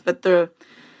feelings, but the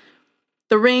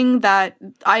Ring that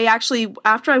I actually,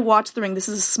 after I watched The Ring, this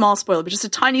is a small spoiler, but just a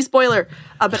tiny spoiler,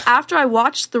 but after I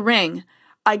watched The Ring,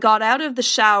 I got out of the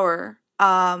shower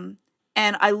and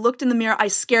I looked in the mirror. I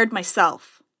scared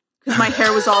myself. Because my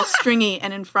hair was all stringy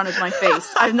and in front of my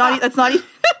face. That's not even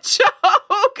a joke.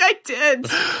 I did.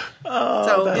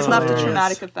 So it left a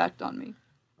traumatic effect on me.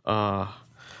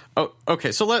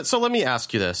 Okay. So let me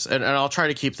ask you this, and I'll try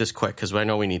to keep this quick because I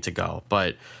know we need to go.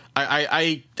 But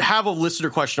I have a listener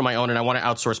question of my own, and I want to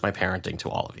outsource my parenting to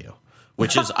all of you.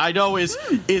 Which is, I know is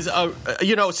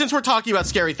since we're talking about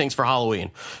scary things for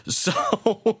Halloween,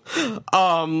 so,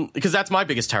 because that's my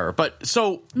biggest terror. But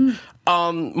so,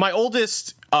 my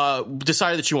oldest,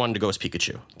 decided that she wanted to go as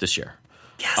Pikachu this year.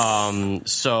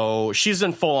 Yes. So she's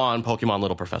in full on Pokemon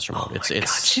Little Professor mode. God,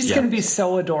 she's going to be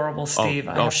so adorable, Steve.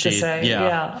 I have to say.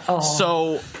 Yeah.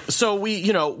 Oh. So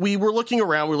we were looking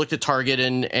around. We looked at Target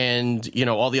and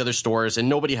all the other stores, and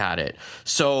nobody had it.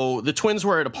 So the twins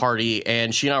were at a party,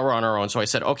 and she and I were on our own. So I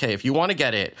said, okay, if you want to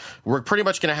get it, we're pretty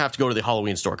much going to have to go to the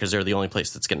Halloween store because they're the only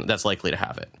place that's likely to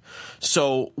have it.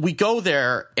 So we go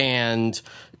there, and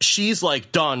she's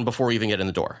like done before we even get in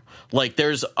the door. Like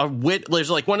there's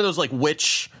like one of those like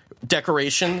witch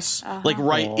decorations like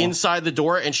right inside the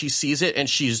door, and she sees it and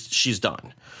she's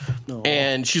done.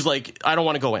 And she's like, I don't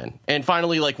want to go in. And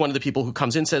finally, like one of the people who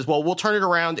comes in says, well, we'll turn it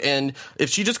around, and if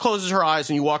she just closes her eyes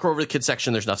and you walk her over to the kids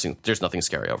section, there's nothing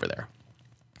scary over there.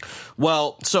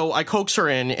 Well, so I coax her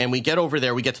in, and we get over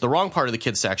there. We get to the wrong part of the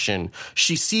kids section.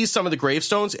 She sees some of the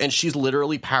gravestones, and she's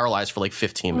literally paralyzed for like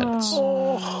 15 minutes.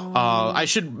 I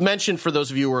should mention, for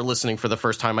those of you who are listening for the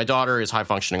first time, my daughter is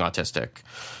high-functioning autistic.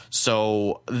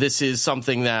 So this is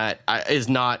something that is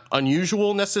not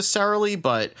unusual necessarily,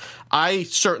 but I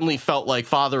certainly felt like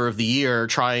Father of the Year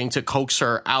trying to coax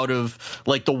her out of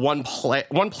like the one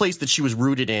place that she was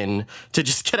rooted in to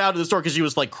just get out of the store because she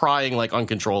was like crying like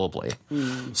uncontrollably.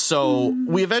 So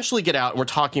we eventually get out, and we're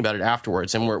talking about it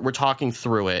afterwards, and we're talking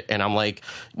through it, and I'm like,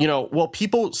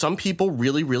 some people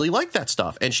really, really like that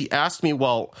stuff. And she asked me,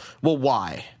 well,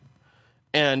 why?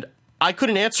 And I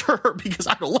couldn't answer her because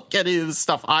I don't look at any of this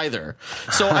stuff either.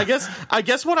 So I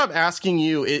guess what I'm asking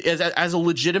you is as a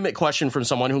legitimate question from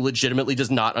someone who legitimately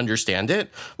does not understand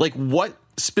it, like what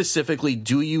specifically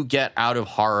do you get out of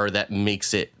horror that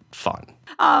makes it fun?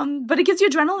 But it gives you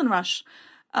adrenaline rush.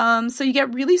 So you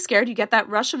get really scared, you get that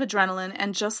rush of adrenaline,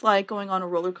 and just like going on a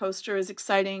roller coaster is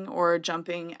exciting, or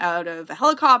jumping out of a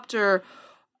helicopter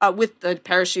with the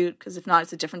parachute, because if not,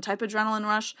 it's a different type of adrenaline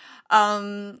rush.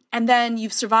 And then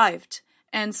you've survived.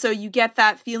 And so you get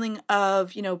that feeling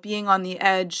of, being on the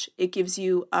edge. It gives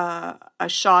you a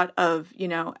shot of,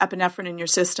 epinephrine in your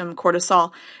system,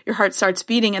 cortisol. Your heart starts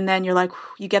beating, and then you're like,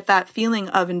 you get that feeling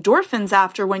of endorphins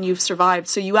after when you've survived.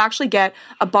 So you actually get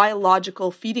a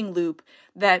biological feeding loop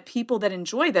that people that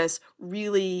enjoy this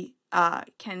really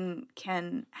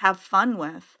can have fun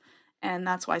with. And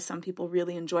that's why some people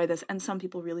really enjoy this, and some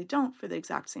people really don't, for the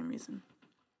exact same reason.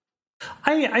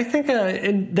 I think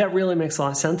and that really makes a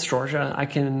lot of sense, Georgia. I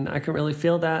can really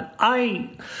feel that.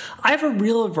 I have a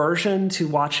real aversion to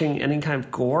watching any kind of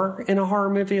gore in a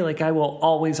horror movie. Like I will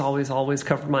always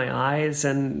cover my eyes,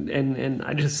 and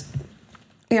I just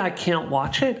I can't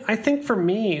watch it. I think for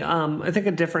me, I think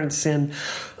a difference in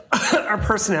our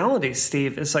personalities,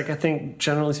 Steve, is like, I think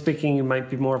generally speaking, you might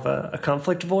be more of a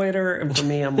conflict avoider, and for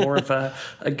me, I'm more of a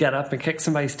get up and kick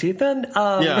somebody's teeth in.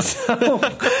 So,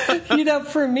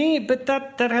 for me, but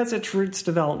that has its roots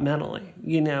developmentally.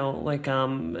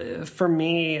 For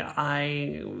me,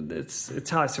 it's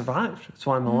how I survived. It's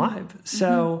why I'm alive.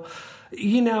 So,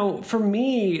 for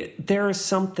me, there is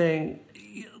something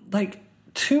like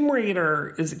Tomb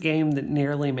Raider is a game that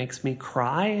nearly makes me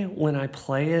cry when I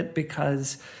play it,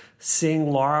 because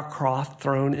seeing Lara Croft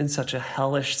thrown in such a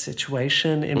hellish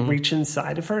situation and reach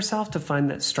inside of herself to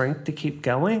find that strength to keep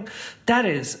going, that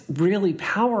is really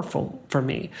powerful for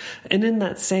me. And in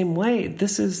that same way,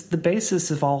 this is the basis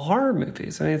of all horror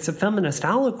movies. I mean, it's a feminist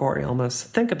allegory almost.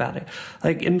 Think about it.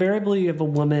 Like, invariably you have a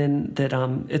woman that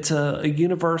it's a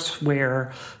universe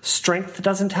where strength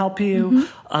doesn't help you,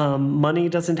 money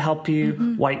doesn't help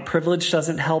you, white privilege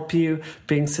doesn't help you,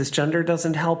 being cisgender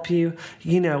doesn't help you.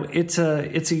 It's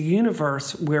a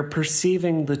universe where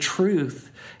perceiving the truth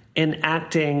and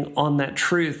acting on that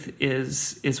truth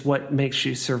is what makes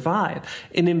you survive.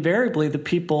 And invariably, the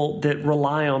people that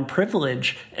rely on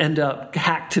privilege end up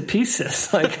hacked to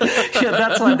pieces. Like,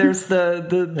 that's why there's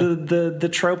the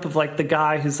trope of like the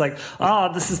guy who's like,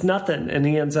 oh, this is nothing, and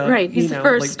he ends up he's the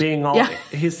first. like being all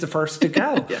he's the first to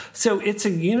go. So it's a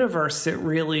universe that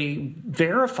really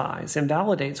verifies and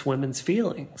validates women's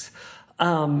feelings.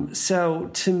 So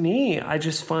to me, I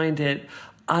just find it,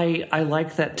 I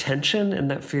like that tension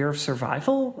and that fear of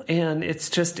survival, and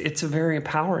it's a very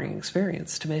empowering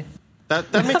experience to me.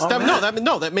 That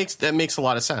makes a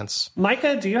lot of sense.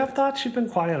 Micah, do you have thoughts? You've been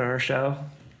quiet on our show.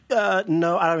 No, I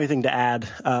don't have anything to add.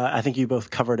 I think you both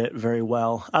covered it very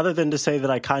well, other than to say that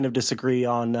I kind of disagree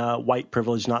on white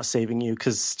privilege not saving you,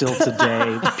 because still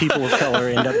today, people of color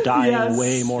end up dying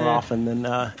way more often than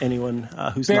anyone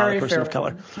who's not a person of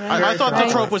color. I thought the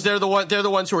trope was they're the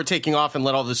ones who are taking off and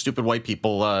let all the stupid white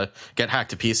people get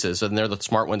hacked to pieces, and they're the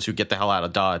smart ones who get the hell out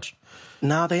of Dodge.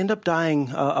 No, they end up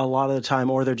dying a lot of the time,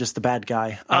 or they're just the bad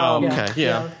guy. Okay,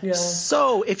 yeah.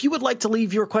 So, if you would like to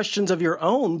leave your questions of your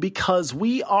own because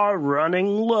we are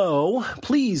running low,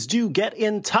 please do get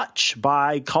in touch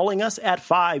by calling us at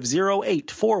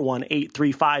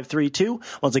 508-418-3532.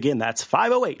 Once again, that's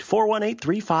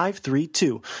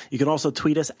 508-418-3532. You can also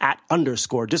tweet us at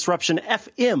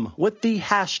 _DisruptionFM with the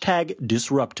hashtag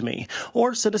DisruptMe,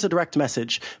 or send us a direct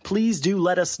message. Please do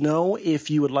let us know if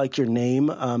you would like your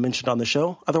name mentioned on the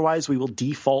show. Otherwise, we will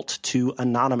default to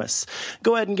anonymous.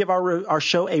 Go ahead and give our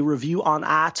show a review on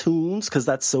iTunes, because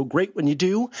that's so great when you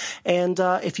do. And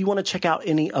if you want to check out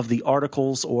any of the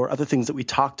articles or other things that we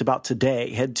talked about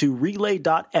today, head to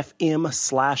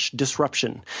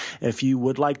relay.fm/disruption. If you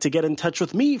would like to get in touch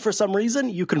with me for some reason,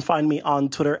 you can find me on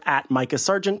Twitter at Micah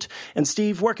Sargent. And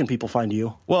Steve, where can people find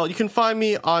you? Well, you can find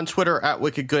me on Twitter at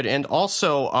WickedGood. And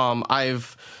also,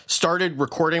 I've started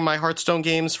recording my Hearthstone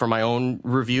games for my own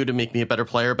review to make me a better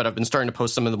player, but I've been starting to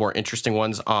post some of the more interesting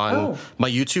ones on my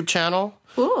YouTube channel.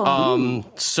 Cool.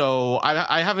 So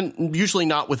I haven't, usually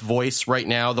not with voice right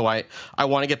now, though I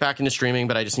want to get back into streaming,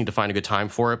 but I just need to find a good time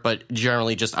for it. But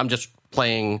generally I'm just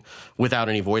playing without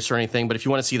any voice or anything. But if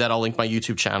you want to see that, I'll link my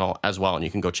YouTube channel as well, and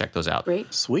you can go check those out.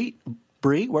 Great. Sweet.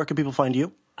 Bree, where can people find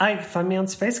you? Find me on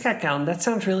Space Cat Gown. That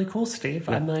sounds really cool, Steve.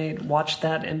 Yeah. I might watch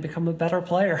that and become a better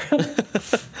player.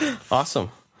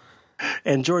 Awesome.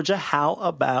 And Georgia, how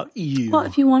about you? Well,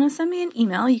 if you want to send me an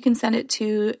email, you can send it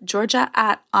to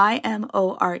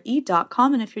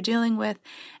georgia@imore.com. And if you're dealing with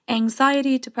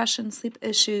anxiety, depression, sleep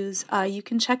issues, you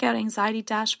can check out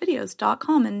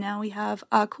anxiety-videos.com. And now we have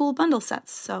cool bundle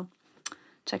sets. So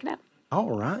check it out.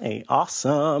 All right.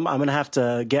 Awesome. I'm going to have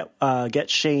to get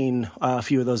Shane a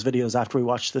few of those videos after we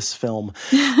watch this film.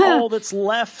 All that's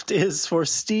left is for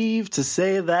Steve to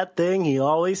say that thing he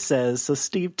always says. So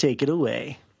Steve, take it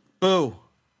away. Boo.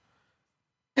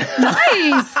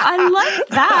 Nice. I like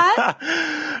that.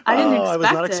 I didn't expect I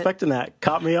was not expecting that.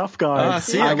 Caught me off guard.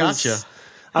 See, I got you.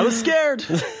 I was scared.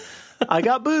 I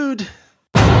got booed.